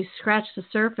 you know, you scratch the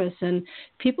surface and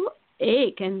people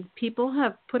ache, and people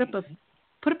have put up a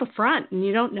front, and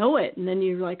you don't know it. And then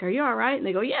you're like, are you all right? And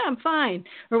they go, yeah, I'm fine,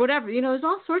 or whatever. You know, there's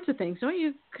all sorts of things. Do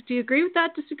you agree with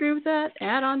that? Disagree with that?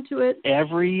 Add on to it?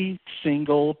 Every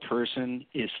single person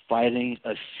is fighting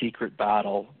a secret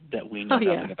battle that we know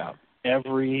nothing about.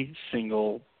 Every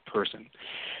single person.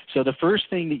 So the first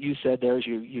thing that you said there is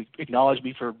you acknowledged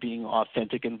me for being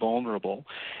authentic and vulnerable.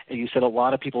 And you said a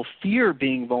lot of people fear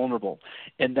being vulnerable.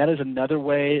 And that is another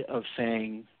way of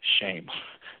saying shame.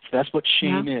 So that's what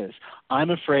shame is. I'm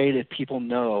afraid if people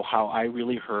know how I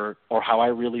really hurt or how I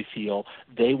really feel,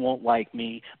 they won't like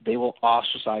me, they will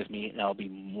ostracize me, and I'll be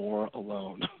more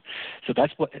alone. So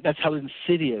that's how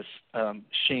insidious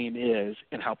shame is,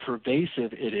 and how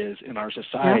pervasive it is in our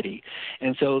society. Yeah.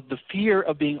 And so the fear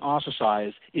of being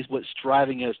ostracized is what's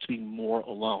driving us to be more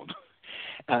alone.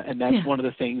 And that's one of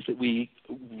the things that we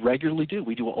regularly do.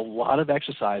 We do a lot of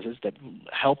exercises that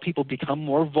help people become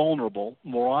more vulnerable,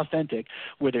 more authentic,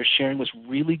 where they're sharing what's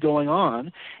really going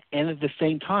on. And at the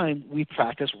same time, we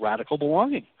practice radical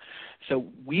belonging. So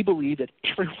we believe that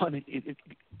everyone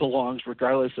belongs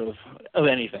regardless of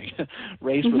anything,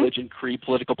 race, religion, creed,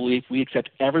 political belief. We accept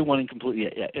everyone in completely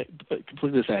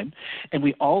the same. And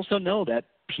we also know that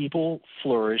people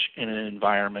flourish in an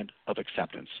environment of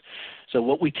acceptance. So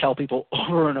what we tell people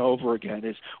over and over again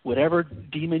is, whatever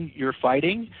demon you're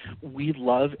fighting, we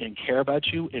love and care about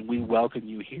you, and we welcome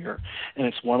you here. And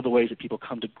it's one of the ways that people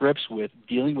come to grips with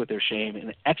dealing with their shame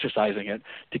and exercising it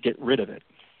to get rid of it.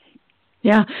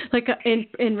 Yeah, like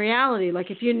in reality, like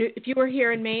if you were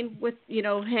here in Maine with, you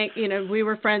know, Hank, you know, we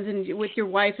were friends, and with your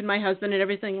wife and my husband and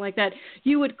everything like that,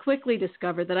 you would quickly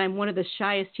discover that I'm one of the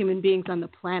shyest human beings on the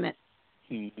planet.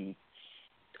 Mm-hmm.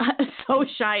 So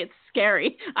shy, it's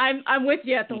scary. I'm with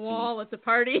you at the wall at the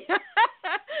party.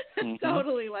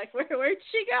 Totally, like, where'd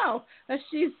she go?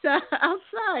 She's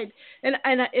outside, and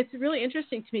it's really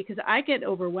interesting to me, because I get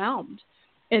overwhelmed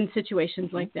in situations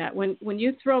like that. When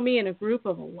you throw me in a group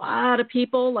of a lot of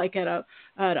people, like at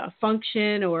a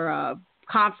function or a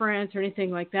conference or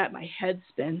anything like that, my head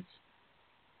spins.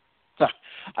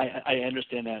 I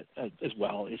understand that as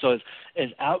well. So as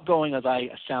outgoing as I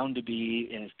sound to be,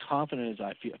 and as confident as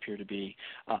I appear to be,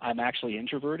 I'm actually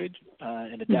introverted.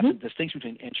 And the distinction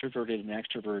between introverted and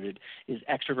extroverted is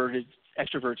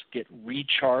extroverts get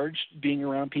recharged being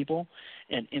around people,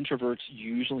 and introverts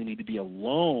usually need to be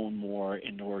alone more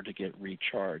in order to get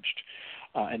recharged.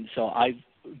 And so I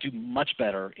do much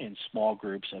better in small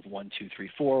groups of 1, 2, 3,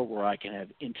 4, where I can have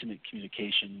intimate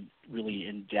communication, really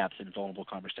in-depth and vulnerable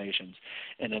conversations.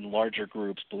 And in larger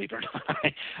groups, believe it or not,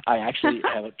 I actually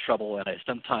have trouble, and I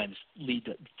sometimes lead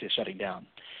to shutting down.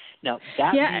 Now,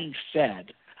 that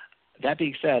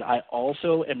being said, I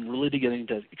also am really beginning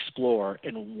to explore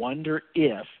and wonder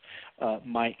if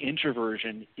my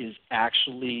introversion is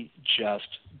actually just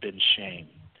been shame.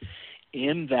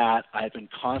 In that, I've been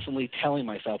constantly telling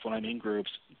myself when I'm in groups,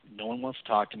 no one wants to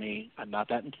talk to me, I'm not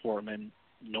that important,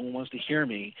 no one wants to hear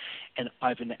me, and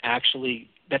that's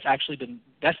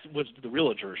what the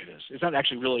real introversion is. It's not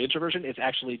actually real introversion, it's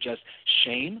actually just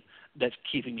shame that's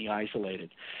keeping me isolated.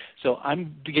 So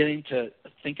I'm beginning to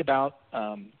think about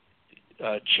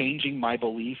changing my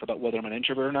belief about whether I'm an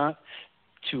introvert or not,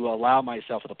 to allow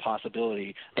myself the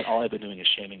possibility that all I've been doing is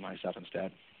shaming myself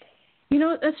instead. You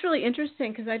know, that's really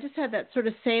interesting, because I just had that sort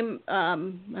of same,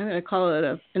 I'm going to call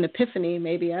it an epiphany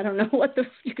maybe. I don't know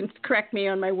you can correct me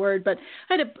on my word, but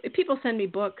people send me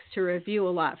books to review a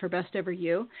lot for Best Ever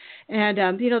You.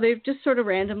 And, you know, they just sort of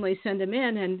randomly send them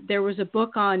in. And there was a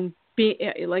book on,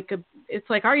 it's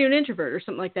like, Are You an Introvert? Or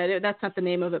something like that. That's not the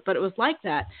name of it, but it was like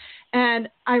that. And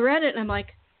I read it and I'm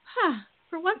like,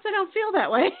 for once I don't feel that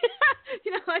way.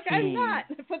 You know, like I'm not.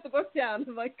 I put the book down.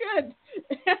 I'm like, good.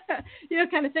 You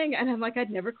kind of thing. And I'm like,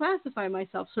 I'd never classify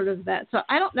myself sort of that. So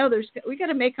I don't know. We got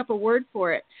to make up a word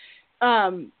for it.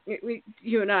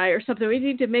 You and I or something. We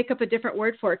need to make up a different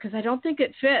word for it because I don't think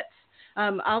it fits.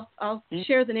 I'll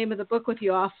share the name of the book with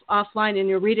you offline, and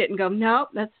you'll read it and go, no,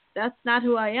 that's not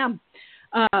who I am.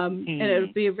 And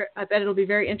I bet it'll be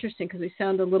very interesting because we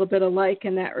sound a little bit alike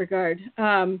in that regard.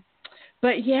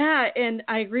 But yeah, and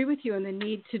I agree with you on the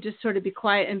need to just sort of be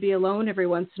quiet and be alone every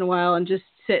once in a while and just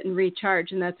sit and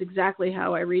recharge. And that's exactly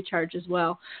how I recharge as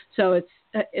well. So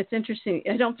it's interesting.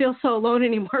 I don't feel so alone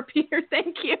anymore, Peter.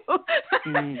 Thank you.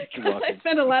 I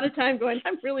spend a lot of time going,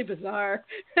 I'm really bizarre.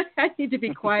 I need to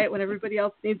be quiet when everybody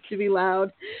else needs to be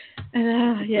loud.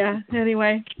 Yeah.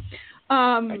 Anyway.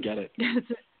 I get it.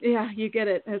 Yeah, you get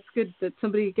it. It's good that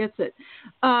somebody gets it.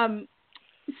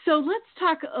 So let's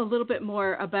talk a little bit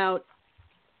more about,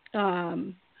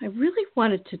 I really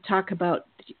wanted to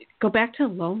go back to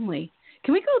lonely.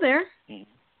 Can we go there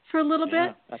for a little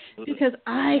bit? Absolutely. Because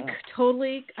I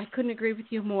couldn't agree with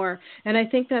you more. And I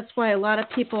think that's why a lot of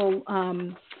people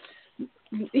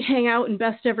hang out in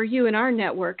Best Ever You in our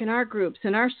network, in our groups,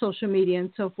 in our social media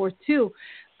and so forth too.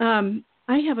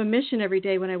 I have a mission every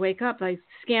day when I wake up. I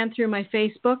scan through my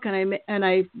Facebook and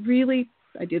I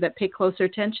do that pay closer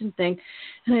attention thing,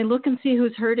 and I look and see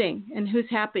who's hurting and who's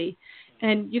happy.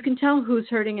 And you can tell who's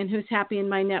hurting and who's happy in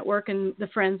my network and the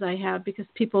friends I have, because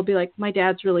people will be like, my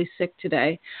dad's really sick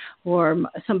today, or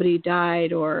somebody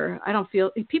died, or I don't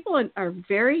feel. People are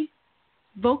very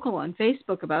vocal on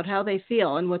Facebook about how they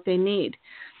feel and what they need.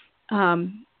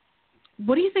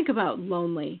 What do you think about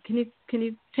lonely? Can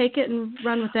you take it and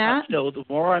run with that? No, the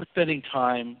more I'm spending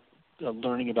time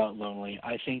learning about lonely,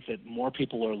 I think that more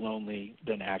people are lonely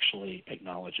than actually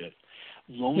acknowledge it.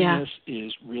 Loneliness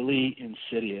is really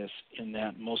insidious in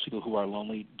that most people who are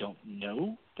lonely don't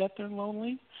know that they're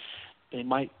lonely. They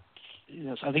might,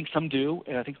 so I think some do,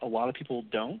 and I think a lot of people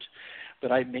don't.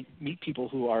 But I meet people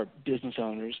who are business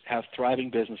owners, have thriving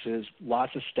businesses,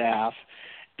 lots of staff,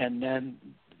 and then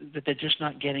that they're just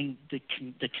not getting the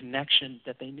connection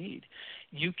that they need.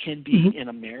 You can be in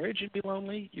a marriage and be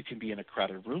lonely. You can be in a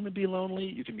crowded room and be lonely.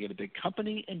 You can be in a big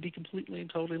company and be completely and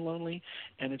totally lonely.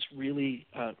 And it's really,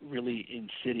 really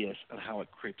insidious on how it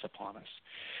creeps upon us.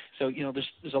 So,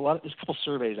 there's a couple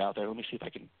surveys out there. Let me see if I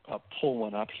can pull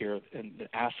one up here and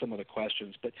ask some of the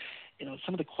questions. But,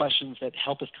 some of the questions that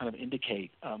help us kind of indicate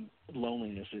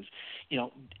loneliness is,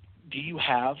 do you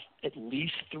have at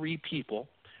least 3 people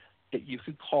that you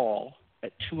could call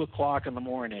at 2 o'clock in the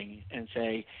morning and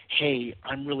say, hey,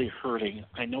 I'm really hurting.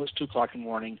 I know it's 2 o'clock in the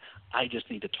morning. I just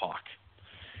need to talk.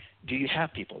 Do you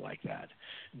have people like that?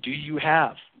 Do you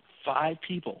have 5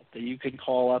 people that you can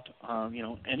call up,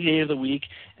 any day of the week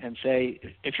and say,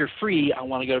 if you're free, I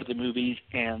want to go to the movies,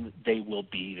 and they will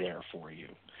be there for you?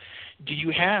 Do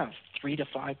you have 3 to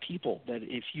 5 people that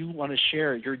if you want to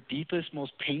share your deepest,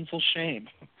 most painful shame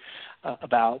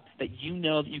about, that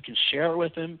that you can share it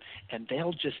with them, and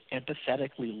they'll just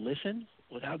empathetically listen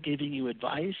without giving you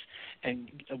advice, and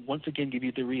once again give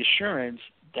you the reassurance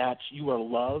that you are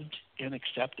loved and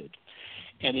accepted?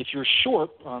 And if you're short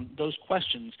on those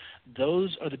questions,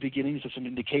 those are the beginnings of some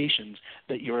indications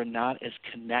that you're not as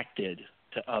connected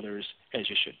to others as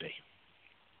you should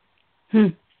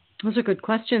be. Those are good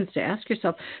questions to ask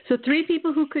yourself. So 3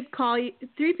 people who could call you,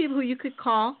 3 people who you could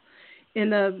call in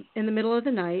the middle of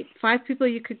the night, 5 people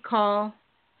you could call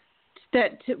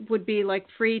that would be like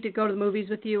free to go to the movies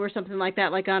with you or something like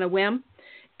that, like on a whim.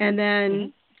 And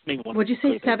then, would you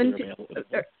say 7?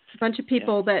 A bunch of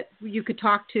people that you could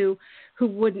talk to who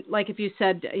wouldn't, like if you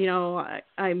said,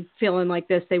 I'm feeling like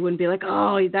this, they wouldn't be like,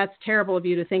 oh, that's terrible of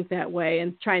you to think that way,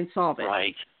 and try and solve it.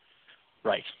 Right.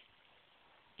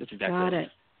 That's exactly Got it.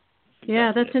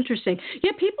 Yeah, that's interesting.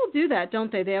 Yeah, people do that,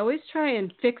 don't they? They always try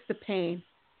and fix the pain.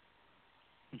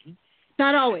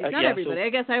 Not always, not everybody. I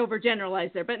guess I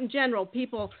overgeneralize there, but in general,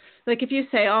 people, like if you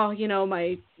say, oh,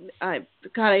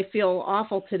 I feel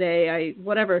awful today,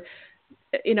 whatever,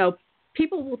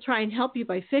 people will try and help you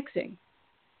by fixing.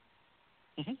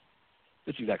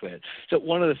 That's exactly it. So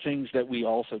one of the things that we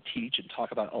also teach and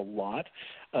talk about a lot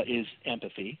is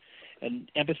empathy.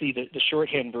 And empathy, the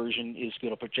shorthand version is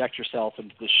project yourself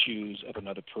into the shoes of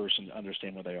another person to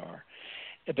understand where they are.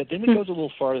 But then it goes a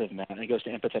little farther than that, and it goes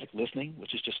to empathetic listening,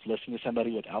 which is just listening to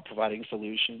somebody without providing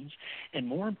solutions. And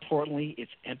more importantly,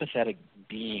 it's empathetic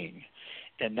being.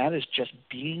 And that is just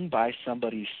being by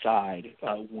somebody's side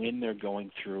when they're going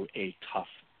through a tough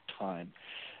time.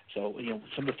 So,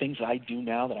 some of the things that I do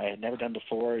now that I had never done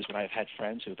before is when I've had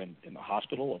friends who have been in the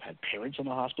hospital, I've had parents in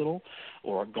the hospital,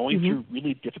 or going through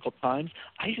really difficult times,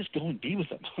 I just go and be with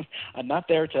them. I'm not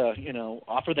there to,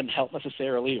 offer them help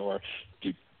necessarily or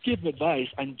to give them advice.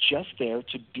 I'm just there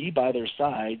to be by their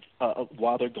side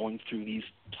while they're going through these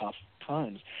tough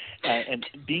times. And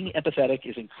being empathetic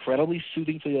is incredibly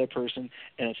soothing for the other person,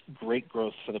 and it's great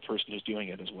growth for the person who's doing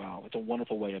it as well. It's a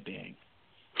wonderful way of being.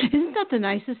 Isn't that the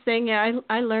nicest thing? Yeah,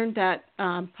 I learned that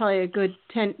probably a good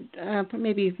 10,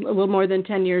 maybe a little more than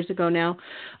 10 years ago now.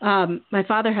 My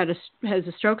father has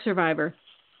a stroke survivor,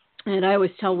 and I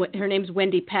always tell her name's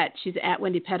Wendy Pett. She's at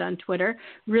Wendy Pett on Twitter.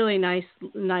 Really nice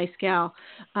gal.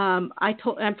 I'm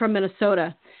from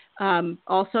Minnesota.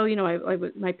 Also,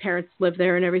 my parents lived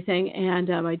there and everything, and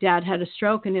my dad had a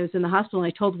stroke and he was in the hospital.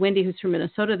 And I told Wendy, who's from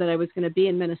Minnesota, that I was going to be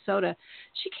in Minnesota.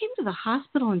 She came to the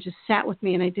hospital and just sat with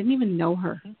me, and I didn't even know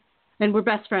her. And we're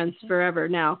best friends forever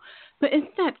now. But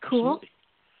isn't that cool?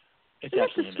 It's isn't that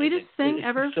the sweetest thing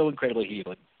ever? It's so incredibly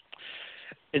healing.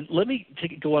 And let me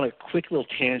go on a quick little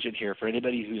tangent here for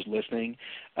anybody who's listening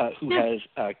who has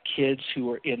kids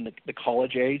who are in the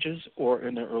college ages or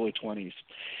in their early 20s.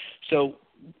 So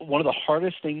one of the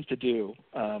hardest things to do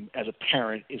as a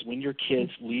parent is when your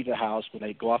kids leave the house, when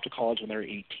they go off to college when they're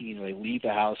 18, or they leave the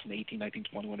house in 18, 19,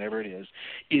 20, whenever it is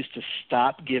to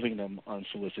stop giving them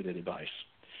unsolicited advice.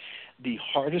 The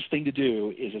hardest thing to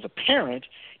do is, as a parent,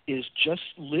 is just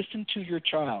listen to your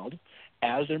child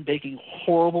as they're making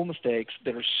horrible mistakes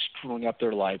that are screwing up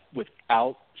their life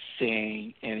without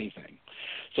saying anything.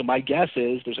 So my guess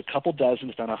is there's a couple dozen,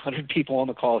 if not 100 people on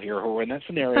the call here who are in that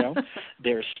scenario.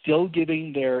 They're still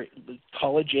giving their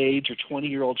college age or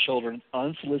 20-year-old children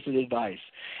unsolicited advice.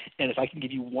 And if I can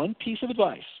give you one piece of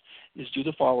advice, is do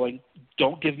the following.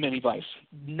 Don't give them any advice.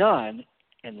 None,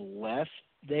 unless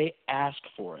they ask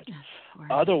for it.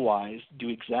 Otherwise, do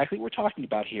exactly what we're talking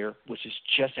about here, which is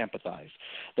just empathize.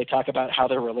 They talk about how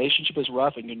their relationship is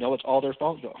rough and it's all their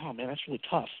fault. You go, oh, man, that's really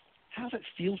tough. How does it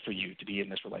feel for you to be in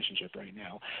this relationship right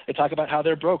now? They talk about how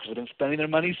they're broke because they've been spending their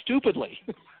money stupidly.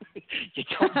 You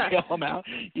don't bail them out.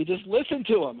 You just listen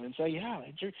to them and say, yeah,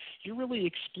 you're really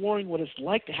exploring what it's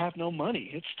like to have no money.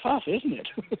 It's tough, isn't it?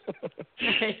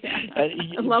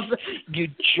 I love that. You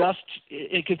just –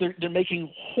 because they're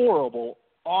making horrible,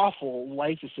 awful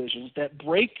life decisions that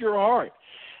break your heart.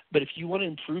 But if you want to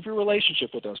improve your relationship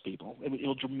with those people,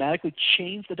 it'll dramatically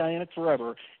change the dynamic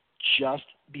forever. Just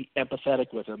be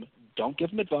empathetic with them. Don't give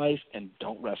them advice, and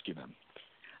don't rescue them.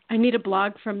 I need a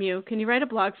blog from you. Can you write a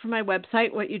blog for my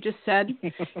website, what you just said?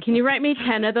 Can you write me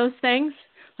 10 of those things?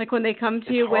 Like when they come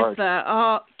to you with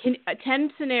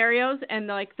 10 scenarios and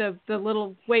like the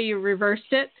little way you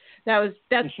reversed it.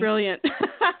 That's brilliant.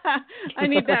 I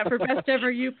need that for Best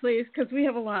Ever You, please, because we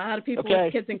have a lot of people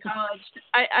with kids in college.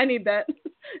 I need that,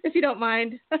 if you don't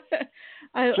mind.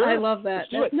 I love that.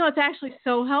 No, it's actually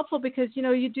so helpful because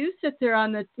you do sit there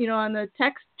on the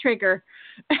text trigger,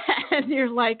 and you're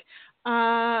like,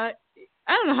 I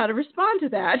don't know how to respond to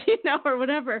that, or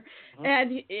whatever,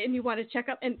 and you want to check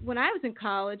up. And when I was in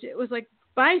college, it was like,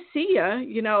 bye, see ya,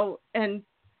 and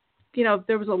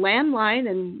there was a landline,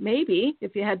 and maybe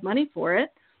if you had money for it,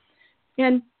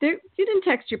 and you didn't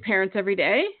text your parents every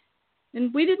day.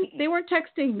 And they weren't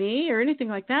texting me or anything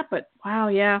like that, but wow,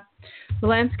 yeah. The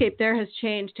landscape there has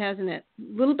changed, hasn't it?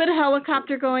 A little bit of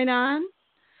helicopter going on.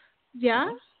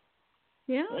 Yeah.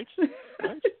 Yeah. Right.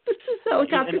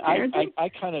 Helicopter parenting. I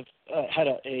kind of had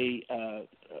a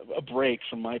break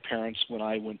from my parents when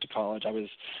I went to college. I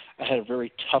had a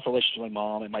very tough relationship with my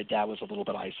mom, and my dad was a little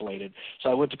bit isolated. So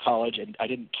I went to college, and I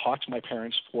didn't talk to my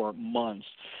parents for months.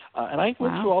 And I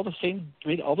went through all the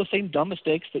same dumb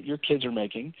mistakes that your kids are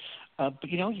making.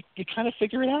 But you kind of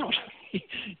figure it out.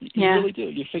 You really do.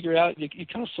 You figure it out. You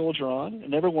kind of soldier on.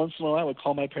 And every once in a while, I would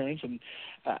call my parents and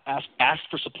ask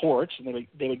for support, and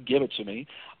they would give it to me.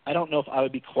 I don't know if I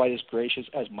would be quite as gracious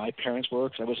as my parents were,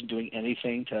 because I wasn't doing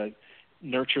anything to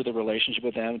nurture the relationship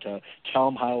with them, to tell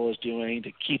them how I was doing,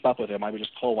 to keep up with them. I would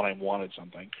just call when I wanted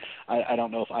something. I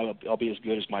don't know if I'll be as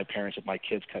good as my parents if my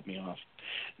kids cut me off.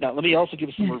 Now, let me also give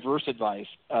some reverse advice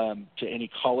to any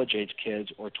college-age kids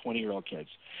or 20-year-old kids.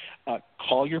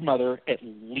 Call your mother at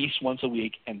least once a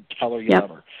week and tell her you love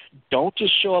her. Don't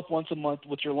just show up once a month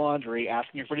with your laundry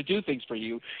asking her to do things for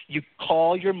you. You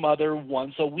call your mother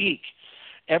once a week,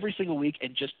 every single week,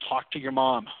 and just talk to your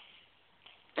mom.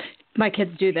 My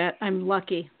kids do that. I'm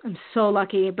lucky. I'm so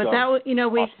lucky. But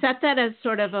we set that as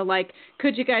sort of a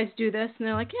could you guys do this? And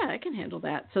they're like, yeah, I can handle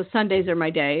that. So Sundays are my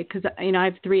day because, I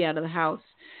have 3 out of the house.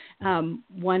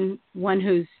 One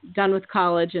who's done with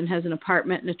college and has an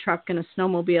apartment and a truck and a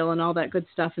snowmobile and all that good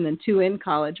stuff, and then 2 in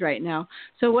college right now.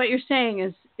 So what you're saying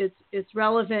is it's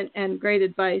relevant and great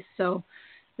advice. So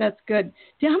that's good.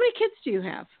 How many kids do you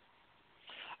have?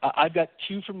 I've got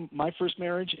 2 from my first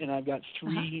marriage, and I've got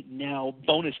 3 now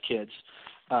bonus kids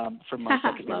from my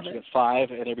second marriage. We got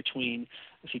 5, and they're between,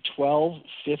 12,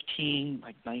 15,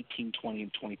 like 19, 20,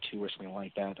 and 22 or something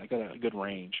like that. I got a good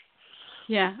range.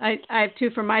 Yeah, I have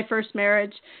 2 from my first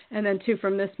marriage and then 2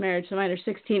 from this marriage. So mine are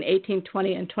 16, 18,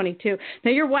 20, and 22.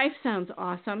 Now, your wife sounds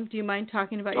awesome. Do you mind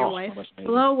talking about your wife?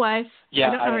 Hello, wife. Yeah,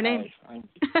 I don't know her name.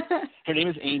 Her name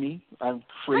is Amy. I'm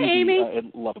crazy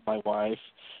in love with my wife.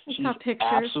 She's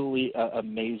absolutely an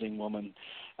amazing woman.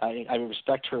 I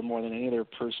respect her more than any other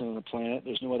person on the planet.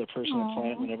 There's no other person on the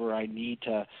planet whenever I need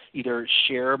to either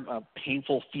share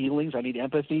painful feelings, I need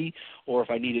empathy, or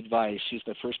if I need advice, she's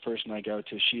the first person I go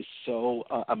to. She's so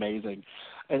amazing.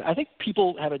 And I think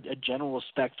people have a general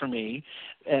respect for me,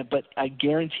 but I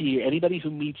guarantee you anybody who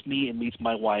meets me and meets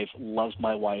my wife loves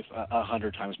my wife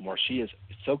 100 times more. She is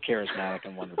so charismatic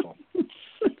and wonderful.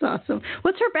 That's awesome.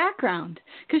 What's her background?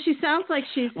 Because she sounds like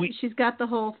she's got the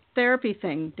whole therapy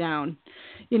thing down,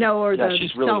 or the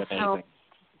she's really self-help. amazing.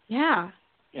 Yeah.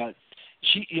 Yeah.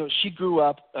 She grew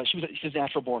up. She's a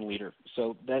natural born leader.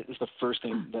 So that is the first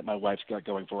thing that my wife's got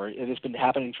going for her. It has been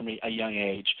happening from a young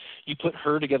age. You put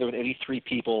her together with any 3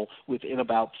 people, within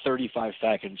about 35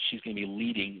 seconds, she's going to be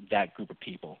leading that group of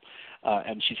people.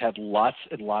 And she's had lots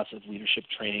and lots of leadership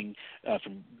training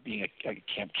from being a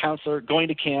camp counselor, going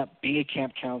to camp, being a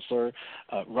camp counselor,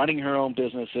 running her own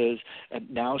businesses, and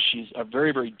now she's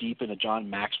very, very deep into John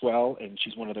Maxwell, and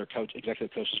she's one of their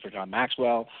executive coaches for John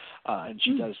Maxwell, and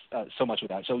she does so much with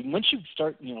that. So once you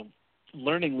start,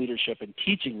 learning leadership and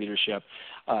teaching leadership,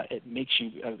 it makes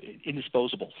you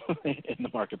indisposable in the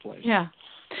marketplace. Yeah.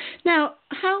 Now,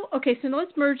 so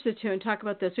let's merge the two and talk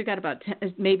about this. We've got about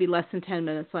maybe less than 10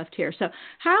 minutes left here. So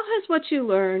how has what you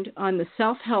learned on the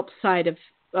self-help side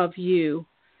of you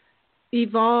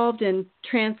evolved and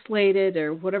translated,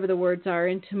 or whatever the words are,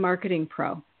 into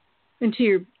MarketingPro,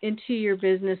 into your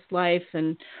business life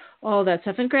and all that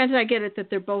stuff? And granted, I get it that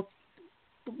they're both,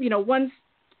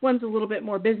 one's a little bit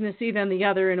more businessy than the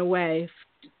other in a way,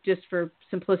 just for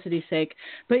simplicity's sake.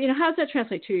 But, how does that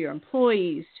translate to your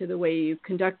employees, to the way you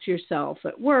conduct yourself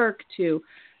at work, to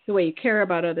the way you care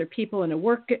about other people in a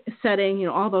work setting,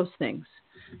 all those things?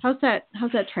 How's that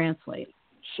translate?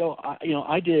 So,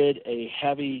 I did a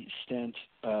heavy stint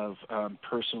of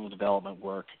personal development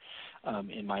work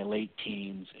in my late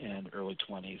teens and early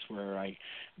 20s, where I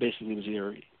basically was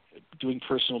either doing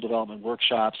personal development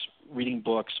workshops, reading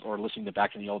books, or listening to,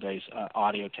 back in the old days,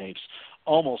 audio tapes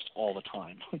almost all the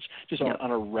time, just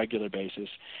on a regular basis.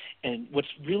 And what's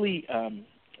really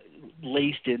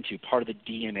laced into part of the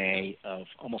DNA of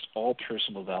almost all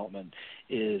personal development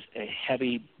is a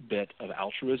heavy bit of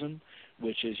altruism,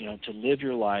 which is, to live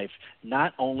your life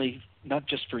not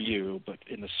just for you, but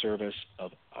in the service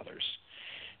of others.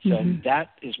 So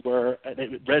that is where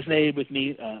it resonated with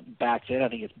me back then. I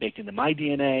think it's baked into my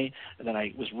DNA. And then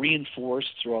I was reinforced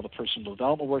through all the personal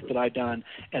development work that I've done.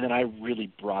 And then I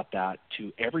really brought that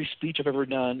to every speech I've ever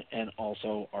done, and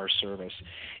also our service.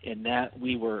 In that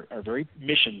we are very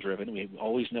mission-driven. We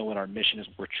always know what our mission is.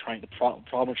 The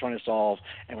problem we're trying to solve,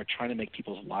 and we're trying to make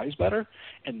people's lives better.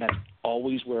 And that's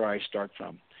always where I start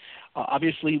from.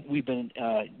 Obviously, we've been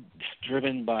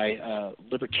driven by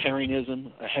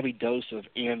libertarianism, a heavy dose of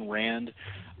Ayn Rand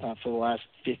for the last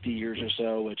 50 years or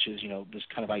so, which is, this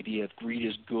kind of idea of greed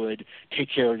is good, take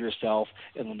care of yourself,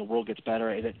 and then the world gets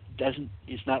better. And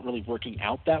it's not really working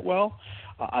out that well.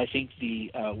 I think the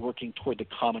working toward the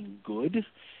common good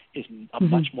is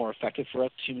much more effective for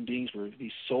us as human beings. We're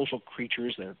these social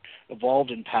creatures that are evolved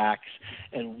in packs,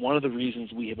 and one of the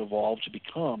reasons we have evolved to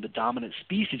become the dominant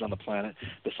species on the planet,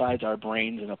 besides our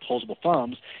brains and opposable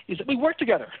thumbs, is that we work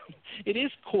together. It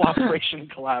is cooperation and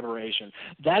collaboration.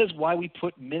 That is why we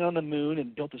put men on the moon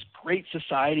and built this great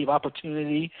society of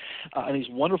opportunity and these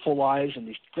wonderful lives and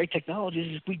these great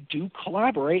technologies, is we do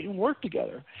collaborate and work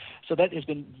together. So that has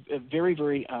been very,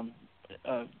 very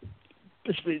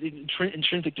it's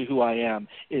intrinsic to who I am,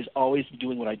 is always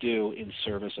doing what I do in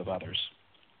service of others.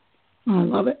 Oh, I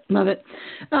love it. Love it.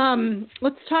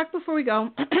 Let's talk before we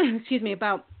go,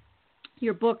 about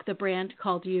your book, The Brand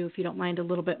Called You, if you don't mind a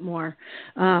little bit more.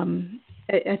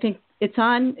 I think it's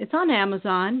on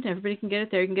Amazon. Everybody can get it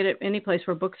there. You can get it any place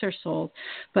where books are sold.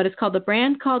 But it's called The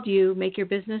Brand Called You, Make Your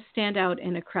Business Stand Out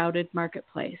in a Crowded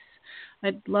Marketplace.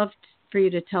 I'd love for you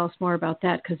to tell us more about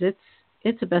that, because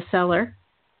it's a bestseller.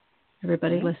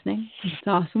 Everybody listening, it's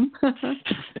awesome.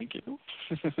 Thank you.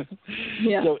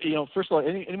 Yeah. So, first of all,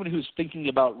 anyone who's thinking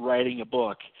about writing a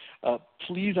book,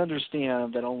 please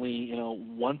understand that only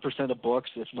 1% of books,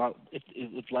 if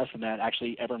it's less than that,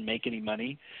 actually ever make any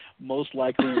money. Most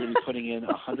likely, you're going to be putting in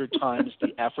 100 times the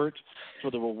effort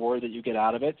for the reward that you get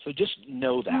out of it. So just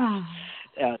know that.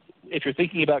 if you're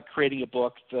thinking about creating a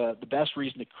book, the best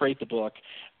reason to create the book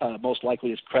most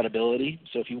likely is credibility.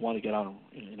 So if you want to get on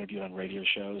interviewed on radio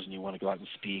shows and you want to go out and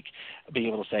speak, being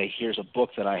able to say, here's a book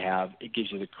that I have, it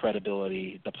gives you the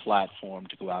credibility, the platform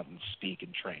to go out and speak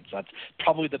and train. So that's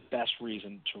probably the best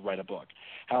reason to write a book.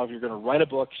 However, you're going to write a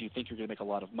book because you think you're going to make a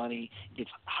lot of money.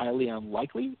 It's highly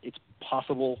unlikely. It's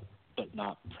possible, but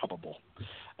not probable.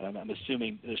 And I'm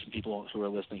assuming there's some people who are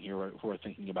listening here who are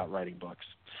thinking about writing books.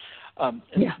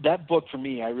 That book, for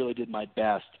me, I really did my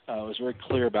best. I was very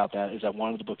clear about that, is I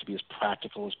wanted the book to be as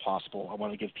practical as possible. I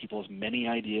wanted to give people as many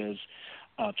ideas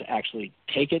to actually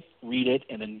take it, read it,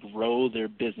 and then grow their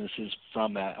businesses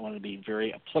from that. I wanted to be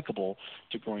very applicable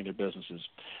to growing their businesses.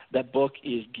 That book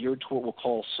is geared toward what we'll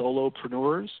call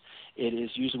solopreneurs. It is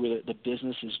usually where the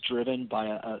business is driven by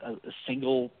a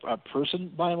single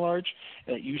person, by and large.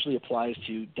 It usually applies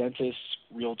to dentists,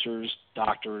 realtors,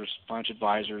 doctors, financial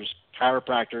advisors,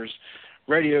 chiropractors,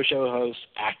 radio show hosts,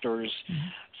 actors. Mm-hmm.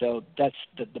 So that's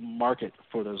the market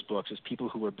for those books, is people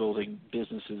who are building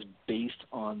businesses based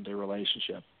on their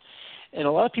relationship. And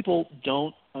a lot of people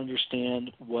don't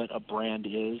understand what a brand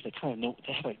is. They kind of know,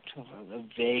 they have a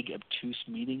vague, obtuse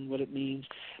meaning what it means.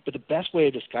 But the best way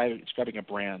of describing a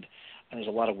brand, and there's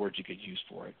a lot of words you could use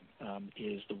for it,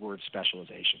 is the word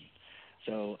specialization.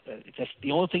 So that's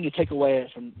the only thing you take away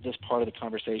from this part of the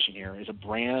conversation here, is a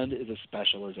brand is a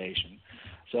specialization.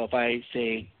 So if I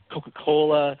say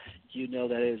Coca-Cola, you know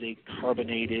that is a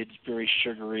carbonated, very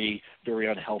sugary, very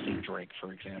unhealthy drink,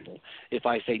 for example. If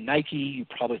I say Nike, you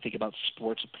probably think about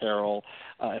sports apparel.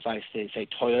 If I say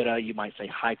Toyota, you might say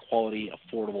high-quality,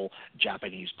 affordable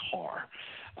Japanese car.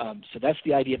 So that's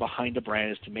the idea behind a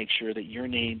brand, is to make sure that your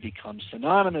name becomes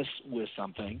synonymous with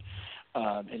something.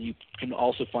 And you can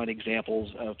also find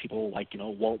examples of people like,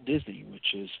 Walt Disney,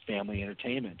 which is family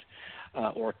entertainment,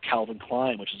 or Calvin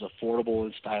Klein, which is affordable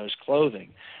and stylish clothing,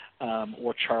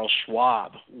 or Charles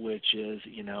Schwab, which is,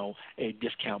 a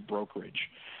discount brokerage.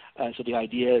 So the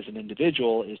idea as an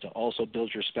individual is to also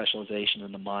build your specialization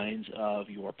in the minds of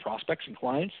your prospects and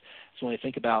clients. So when I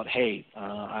think about, hey,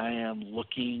 I am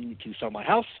looking to sell my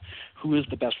house, who is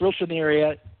the best realtor in the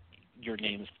area? Your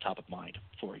name is top of mind,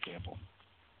 for example.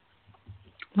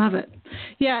 Love it.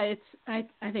 Yeah, I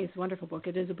think it's a wonderful book.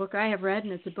 It is a book I have read,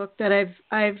 and it's a book that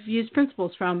I've used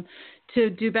principles from to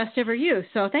do Best Ever You.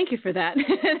 So thank you for that.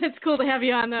 It's cool to have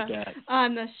you on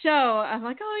the show. I'm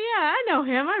like, oh yeah, I know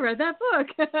him. I read that book.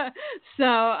 So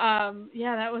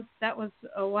that was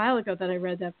a while ago that I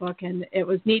read that book, and it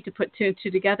was neat to put two and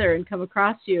two together and come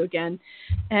across you again,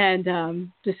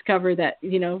 and discover that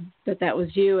that was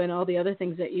you and all the other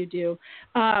things that you do.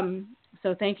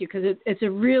 So thank you, because it's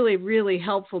a really, really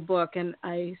helpful book, and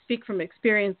I speak from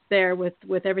experience there with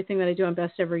everything that I do on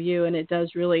Best Ever You, and it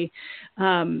does really,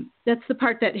 that's the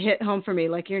part that hit home for me,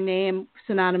 like your name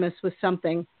synonymous with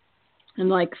something. And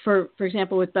like, for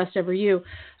example, with Best Ever You,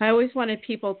 I always wanted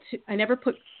people to, I never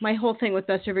put, my whole thing with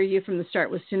Best Ever You from the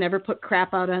start was to never put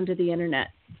crap out onto the internet.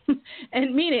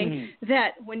 And meaning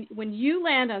that when you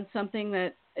land on something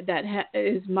that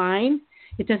is mine,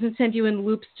 it doesn't send you in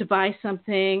loops to buy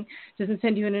something. It doesn't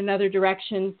send you in another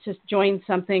direction to join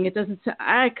something. It doesn't.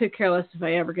 I could care less if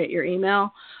I ever get your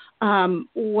email.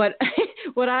 What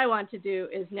I want to do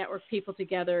is network people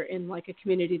together in like a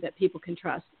community that people can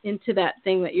trust, into that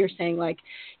thing that you're saying, like,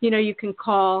 you can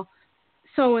call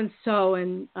so and so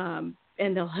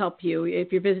and they'll help you.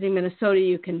 If you're visiting Minnesota,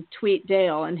 you can tweet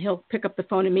Dale and he'll pick up the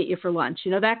phone and meet you for lunch,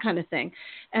 that kind of thing.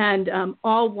 And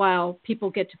all while people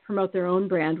get to promote their own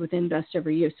brand within Best Ever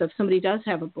You. So if somebody does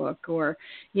have a book or,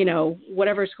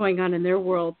 whatever's going on in their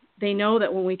world, they know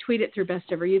that when we tweet it through Best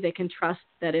Ever You, they can trust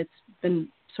that it's been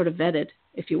sort of vetted,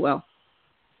 if you will.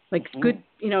 Like good,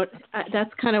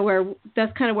 that's kind of where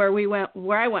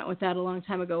I went with that a long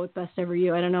time ago with Best Ever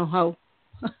You. I don't know how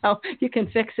you can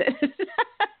fix it.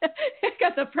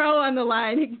 Got the pro on the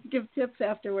line. He can give tips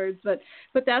afterwards, but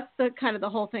that's the kind of the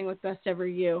whole thing with Best Ever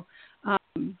You,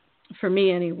 for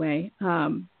me anyway.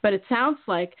 But it sounds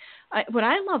like what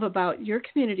I love about your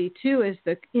community too is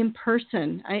the in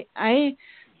person. I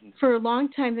for a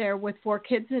long time there with 4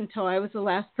 kids until I was the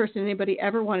last person anybody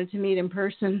ever wanted to meet in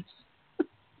person.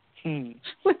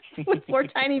 with 4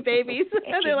 tiny babies.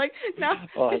 And they're like, no,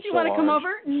 did you want to come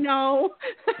over? No.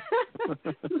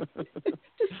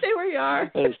 Just stay where you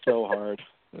are. That is so hard.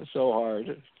 It's so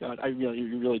hard. God,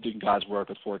 you're really doing God's work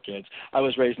with 4 kids. I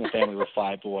was raised in a family with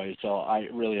 5 boys, so I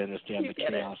really understand the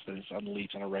chaos that is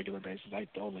unleashed on a regular basis. I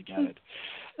totally get it.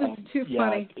 That's too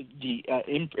funny. The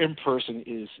in person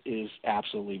is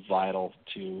absolutely vital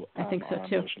to I think so our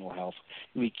too. emotional health.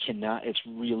 We cannot. It's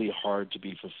really hard to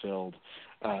be fulfilled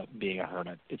being a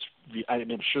hermit. I'm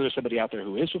sure there's somebody out there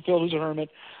who is fulfilled who's a hermit.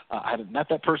 I haven't met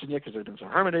that person yet because they've been so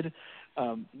hermited.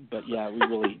 But yeah, we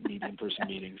really need in-person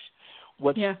meetings.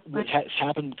 What has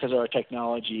happened because of our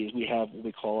technology is we have what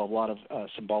we call a lot of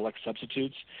symbolic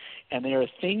substitutes, and they are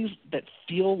things that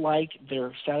feel like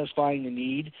they're satisfying a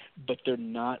need, but they're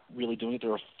not really doing it.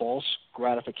 They're a false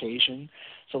gratification.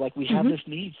 So like we have this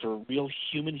need for real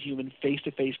human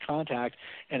face-to-face contact,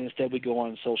 and instead we go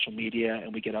on social media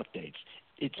and we get updates.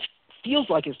 It feels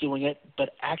like it's doing it,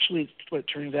 but actually what it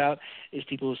turns out is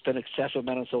people who spend excessive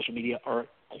amount on social media are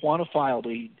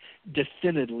quantifiably,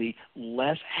 definitively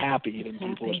less happy than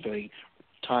people who are spending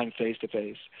time face to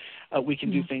face. We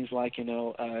can do things like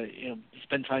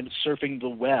spend time surfing the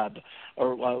web,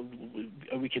 or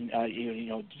we can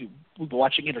do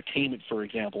watching entertainment, for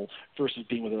example, versus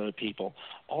being with other people.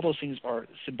 All those things are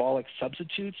symbolic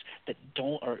substitutes that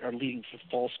are leading to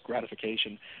false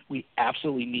gratification. We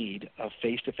absolutely need a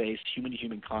face-to-face,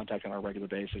 human-to-human contact on a regular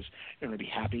basis in order to be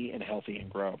happy and healthy and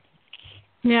grow.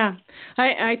 Yeah,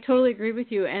 I totally agree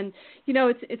with you. And,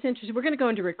 it's interesting. We're going to go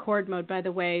into record mode, by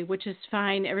the way, which is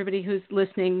fine. Everybody who's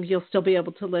listening, you'll still be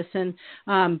able to listen.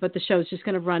 But the show's just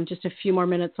going to run just a few more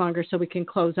minutes longer so we can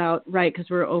close out, right, because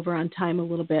we're over on time a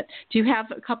little bit. Do you have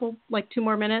a couple, 2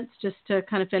 more minutes just to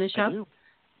kind of finish up? I do.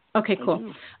 Okay,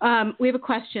 cool. We have a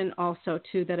question also,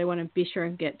 too, that I want to be sure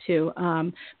and get to.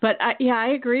 But, I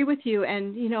agree with you.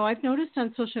 And, I've noticed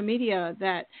on social media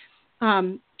that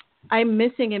I'm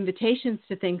missing invitations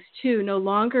to things, too. No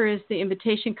longer is the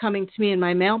invitation coming to me in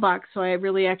my mailbox, so I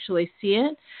really actually see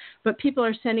it. But people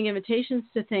are sending invitations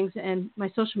to things, and my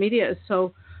social media is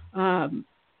so I'm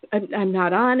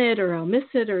not on it, or I'll miss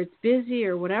it, or it's busy,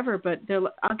 or whatever. But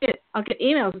I'll get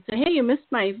emails that say, "Hey, you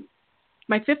missed my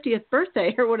 50th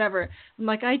birthday," or whatever. I'm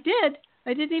like, I did.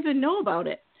 I didn't even know about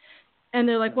it. And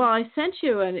they're like, "Well, I sent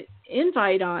you an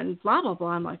invite on blah blah blah."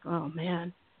 I'm like, "Oh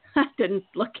man." I didn't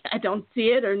look. I don't see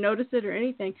it or notice it or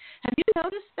anything. Have you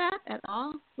noticed that at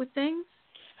all with things?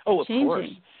 Oh, of changing? Course.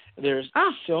 There's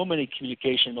so many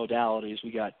communication modalities.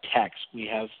 We got text. We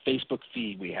have Facebook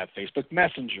feed. We have Facebook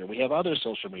Messenger. We have other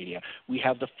social media. We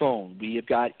have the phone. We have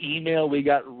got email. We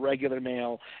got regular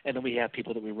mail, and then we have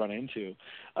people that we run into.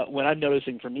 What I'm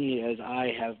noticing for me is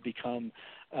I have become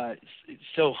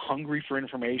so hungry for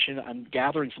information. I'm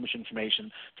gathering so much information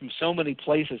from so many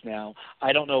places now.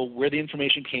 I don't know where the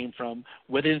information came from,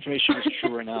 whether the information was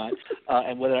true or not,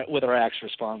 and whether I actually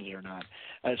responded or not.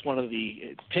 It's one of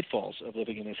the pitfalls of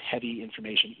living in this heavy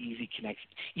information, easy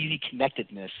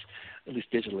connectedness, at least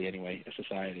digitally anyway, a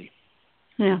society.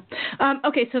 Yeah.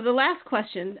 Okay, so the last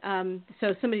question,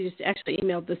 so somebody just actually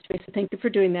emailed this to me, so thank you for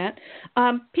doing that.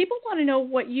 People want to know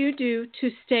what you do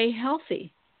to stay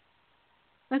healthy.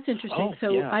 That's interesting.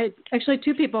 I actually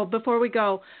 2 people before we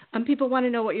go. People want to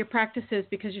know what your practice is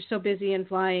because you're so busy and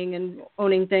flying and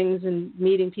owning things and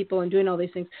meeting people and doing all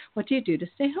these things. What do you do to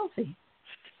stay healthy?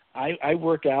 I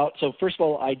work out. So first of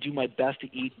all, I do my best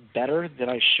to eat better than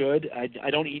I should. I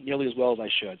don't eat nearly as well as I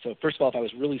should. So first of all, if I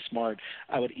was really smart,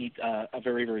 I would eat a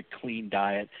very, very clean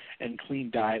diet. And clean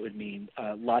diet would mean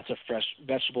lots of fresh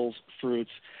vegetables,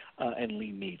 fruits, and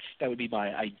lean meats. That would be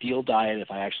my ideal diet if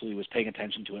I actually was paying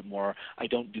attention to it more. I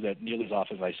don't do that nearly as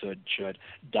often as I should.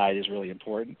 Diet is really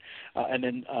important. And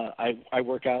then I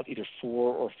work out either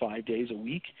 4 or 5 days a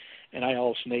week, and I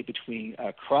alternate between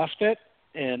CrossFit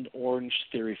and Orange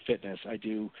Theory Fitness. I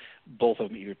do both of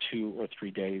them either 2 or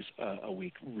 3 days a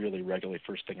week, really regularly,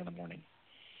 first thing in the morning.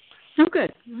 Oh,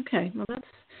 good. Okay. Well,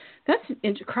 that's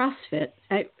into CrossFit.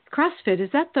 CrossFit, is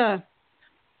that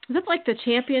like the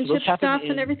championship stuff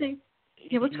and everything?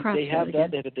 Yeah, what's CrossFit? They have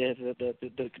again? that. They have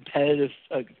the competitive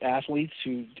athletes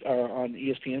who are on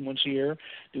ESPN once a year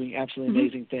doing absolutely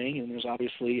amazing thing, and there's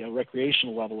obviously a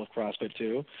recreational level of CrossFit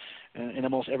too. In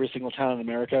almost every single town in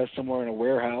America, somewhere in a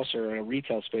warehouse or in a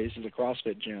retail space is a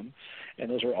CrossFit gym, and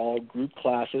those are all group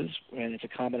classes, and it's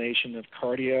a combination of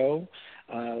cardio,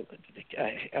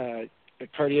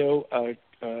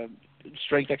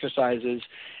 strength exercises,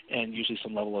 and usually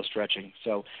some level of stretching.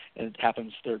 So it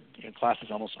happens, classes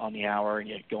almost on the hour, and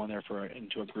you go in there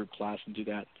into a group class and do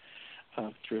that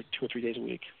through 2 or 3 days a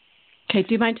week. Okay,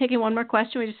 do you mind taking one more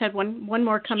question? We just had one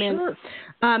more come in. Sure.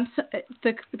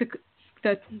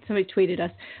 Somebody tweeted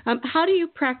us. How do you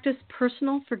practice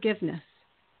personal forgiveness?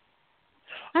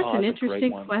 That's an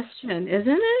interesting question, isn't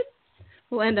it?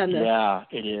 We'll end on this. Yeah,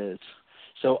 it is.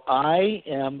 So I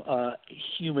am a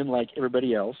human like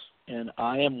everybody else, and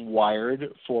I am wired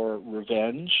for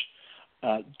revenge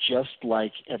just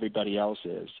like everybody else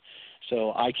is.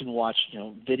 So I can watch,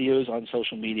 videos on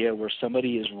social media where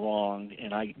somebody is wronged,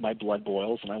 and my blood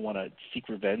boils, and I want to seek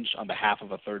revenge on behalf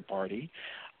of a third party.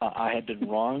 I have been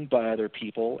wronged by other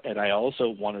people, and I also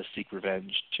want to seek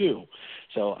revenge too.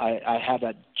 So I have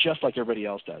that just like everybody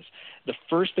else does. The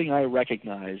first thing I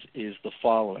recognize is the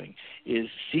following, is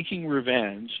seeking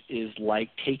revenge is like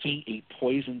taking a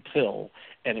poison pill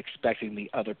and expecting the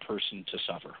other person to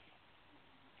suffer.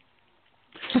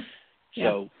 Yeah.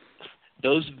 So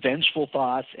those vengeful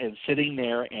thoughts and sitting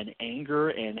there and anger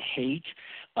and hate,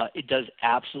 it does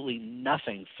absolutely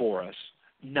nothing for us.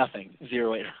 Nothing,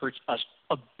 zero. It hurts us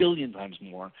a billion times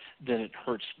more than it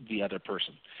hurts the other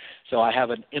person. So I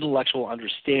have an intellectual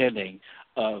understanding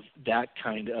of that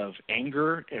kind of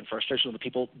anger and frustration of the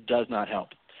people does not help.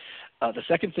 The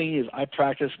second thing is I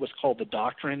practice what's called the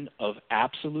doctrine of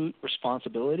absolute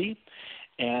responsibility.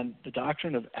 And the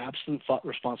doctrine of absolute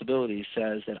responsibility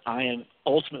says that I am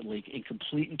ultimately in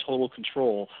complete and total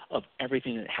control of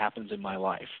everything that happens in my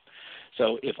life.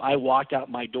 So if I walked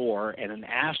out my door and an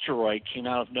asteroid came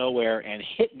out of nowhere and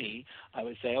hit me, I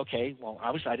would say, okay, well,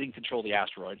 obviously I didn't control the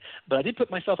asteroid, but I did put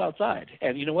myself outside.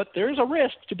 And you know what? There is a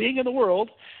risk to being in the world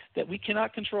that we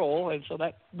cannot control, and so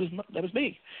that was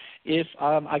me. If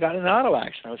I got in an auto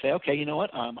accident, I would say, okay, you know what?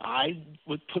 I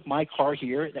would put my car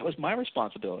here. That was my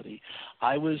responsibility.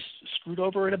 I was screwed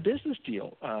over in a business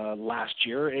deal last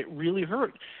year. It really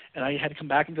hurt. And I had to come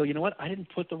back and go, you know what? I didn't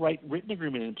put the right written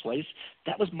agreement in place.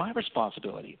 That was my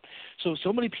responsibility.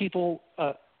 So many people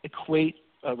equate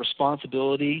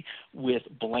responsibility with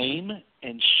blame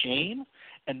and shame.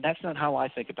 And that's not how I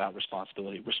think about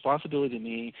responsibility. Responsibility to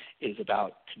me is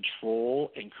about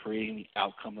control and creating the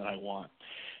outcome that I want.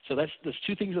 So there's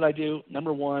two things that I do.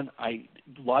 Number one, I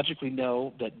logically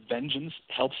know that vengeance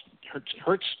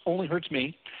only hurts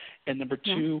me. And number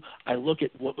two, I look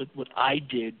at what I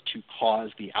did to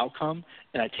cause the outcome,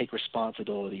 and I take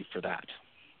responsibility for that.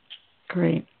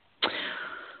 Great.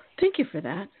 Thank you for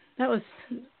that. That was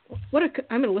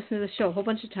I'm going to listen to the show a whole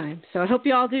bunch of times, so I hope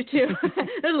you all do too.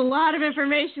 There's a lot of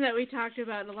information that we talked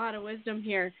about and a lot of wisdom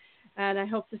here, and I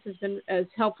hope this has been as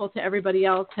helpful to everybody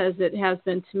else as it has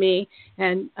been to me.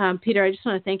 And Peter, I just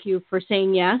want to thank you for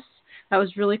saying yes. That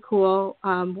was really cool.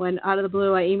 When out of the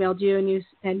blue I emailed you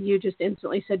and you just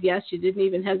instantly said yes. You didn't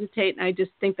even hesitate, and I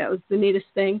just think that was the neatest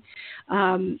thing.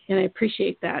 And I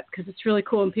appreciate that because it's really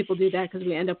cool when people do that because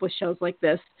we end up with shows like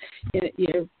this.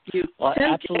 Well, I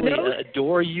absolutely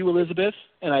adore you, Elizabeth,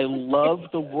 and I love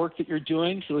the work that you're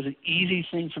doing. So it was an easy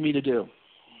thing for me to do.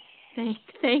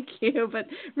 Thank you. But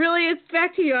really, it's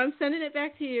back to you. I'm sending it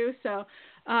back to you. So.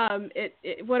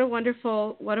 What a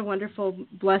wonderful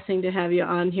blessing to have you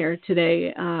on here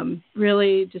today.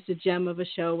 Really just a gem of a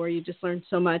show where you just learned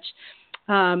so much.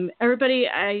 Everybody,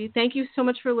 I thank you so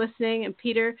much for listening. And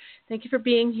Peter, thank you for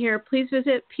being here. Please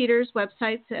visit Peter's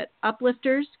websites at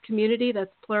Uplifters Community, that's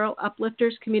plural,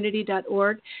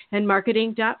 uplifterscommunity.org, and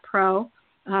marketing.pro.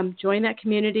 Join that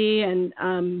community. And,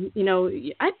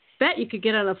 I bet you could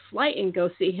get on a flight and go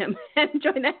see him and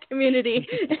join that community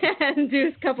and do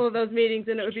a couple of those meetings,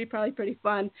 and it would be probably pretty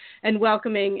fun and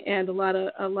welcoming and a lot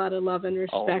of love and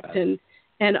respect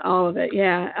and all of it.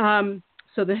 Yeah.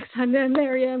 So the next time I'm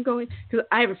there, I'm going, because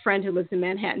I have a friend who lives in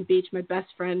Manhattan Beach, my best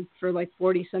friend for like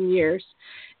 40 some years.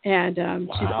 And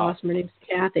she's awesome. Her name's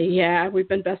Kathy. Yeah. We've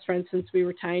been best friends since we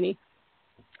were tiny.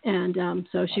 And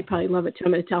so she'd probably love it too.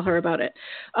 I'm going to tell her about it.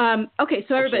 Okay,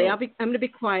 so everybody, I'm going to be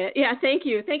quiet. Yeah, thank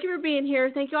you. Thank you for being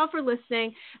here. Thank you all for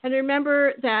listening. And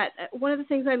remember that one of the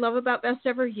things I love about Best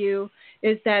Ever You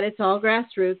is that it's all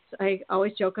grassroots. I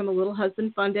always joke I'm a little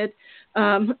husband funded,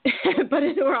 but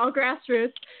we're all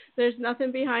grassroots. There's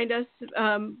nothing behind us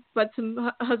but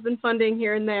some husband funding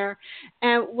here and there.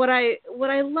 And what I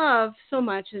love so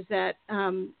much is that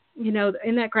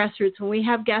in that grassroots, when we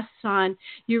have guests on,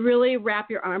 you really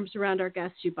wrap your arms around our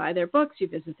guests. You buy their books, you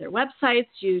visit their websites,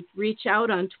 you reach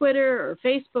out on Twitter or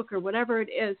Facebook or whatever it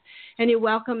is, and you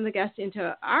welcome the guests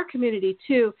into our community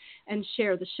too and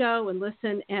share the show and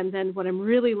listen. And then what I'm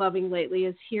really loving lately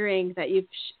is hearing that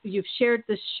you've shared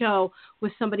this show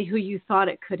with somebody who you thought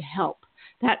it could help.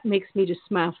 That makes me just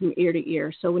smile from ear to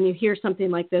ear. So when you hear something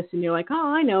like this and you're like,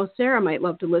 oh, I know, Sarah might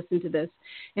love to listen to this,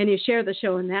 and you share the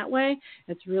show in that way,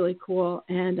 it's really cool.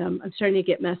 And I'm starting to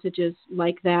get messages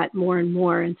like that more and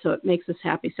more, and so it makes us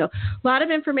happy. So a lot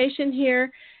of information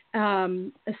here,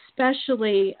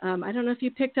 especially, I don't know if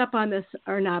you picked up on this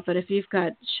or not, but if you've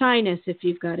got shyness, if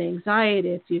you've got anxiety,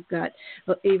 if you've got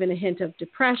even a hint of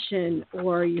depression,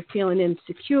 or you're feeling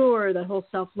insecure, the whole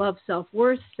self-love,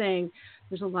 self-worth thing,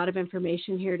 There's a lot of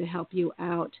information here to help you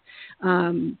out,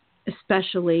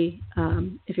 especially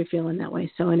if you're feeling that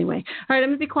way. So anyway, all right, I'm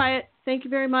going to be quiet. Thank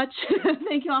you very much.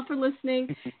 Thank you all for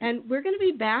listening. And we're going to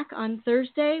be back on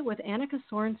Thursday with Annika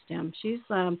Sorenstam. She's,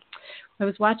 I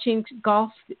was watching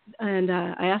golf, and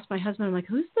I asked my husband, I'm like,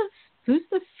 who's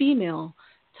the female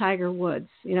Tiger Woods?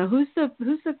 You know, who's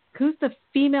the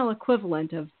female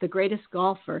equivalent of the greatest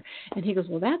golfer? And he goes,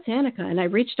 well, that's Annika. And I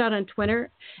reached out on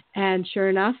Twitter, and sure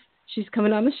enough, she's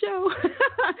coming on the show.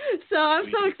 So I'm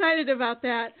so excited about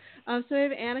that. So we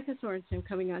have Annika Sorenstam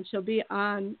coming on. She'll be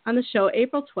on the show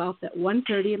April 12th at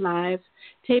 1:30 live,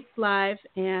 taped live,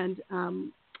 and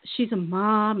she's a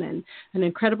mom and an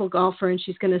incredible golfer, and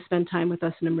she's going to spend time with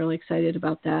us, and I'm really excited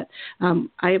about that.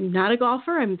 I am not a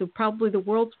golfer. I'm probably the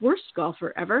world's worst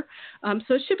golfer ever,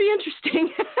 so it should be interesting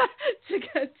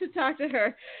to talk to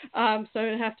her. So I'm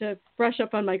going to have to brush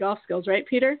up on my golf skills, right,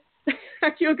 Peter?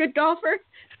 Are you a good golfer?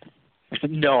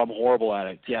 No, I'm horrible at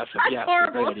it. Yes, I'm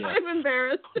horrible. Idea. I'm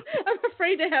embarrassed. I'm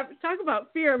afraid to talk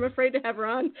about fear. I'm afraid to have her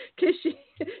on because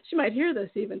she might hear this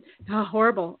even. Oh,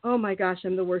 horrible. Oh my gosh,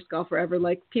 I'm the worst golfer ever.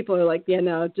 Like, people are like, yeah,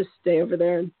 no, just stay over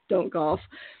there and don't golf.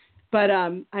 But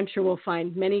I'm sure we'll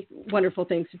find many wonderful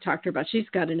things to talk to her about. She's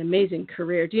got an amazing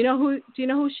career. Do you know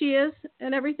who she is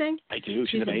and everything? I do.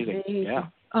 She's amazing. Yeah.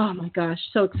 Oh my gosh,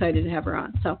 so excited to have her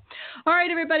on. So, all right,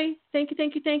 everybody. Thank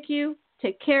you.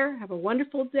 Take care. Have a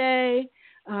wonderful day.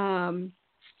 And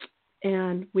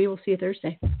we will see you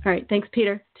Thursday. All right. Thanks,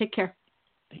 Peter. Take care.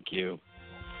 Thank you.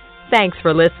 Thanks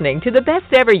for listening to the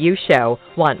Best Ever You Show.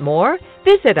 Want more?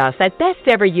 Visit us at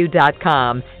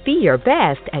besteveryou.com. Be your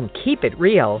best and keep it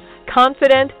real.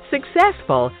 Confident,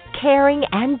 successful, caring,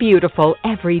 and beautiful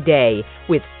every day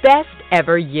with Best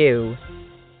Ever You.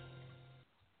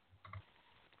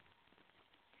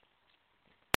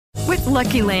 With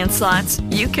Lucky Land Slots,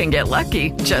 you can get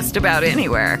lucky just about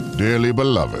anywhere. Dearly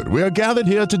beloved, we are gathered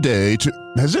here today to...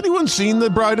 Has anyone seen the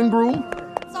bride and groom?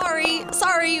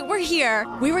 Sorry, we're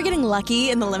here. We were getting lucky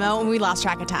in the limo and we lost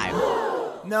track of time.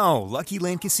 No, Lucky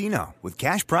Land Casino, with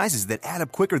cash prizes that add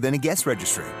up quicker than a guest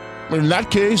registry. In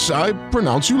that case, I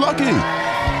pronounce you lucky.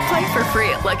 Play for free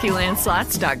at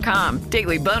LuckyLandSlots.com.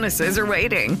 Daily bonuses are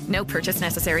waiting. No purchase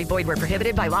necessary. Void where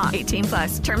prohibited by law.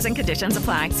 18+. Terms and conditions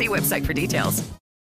apply. See website for details.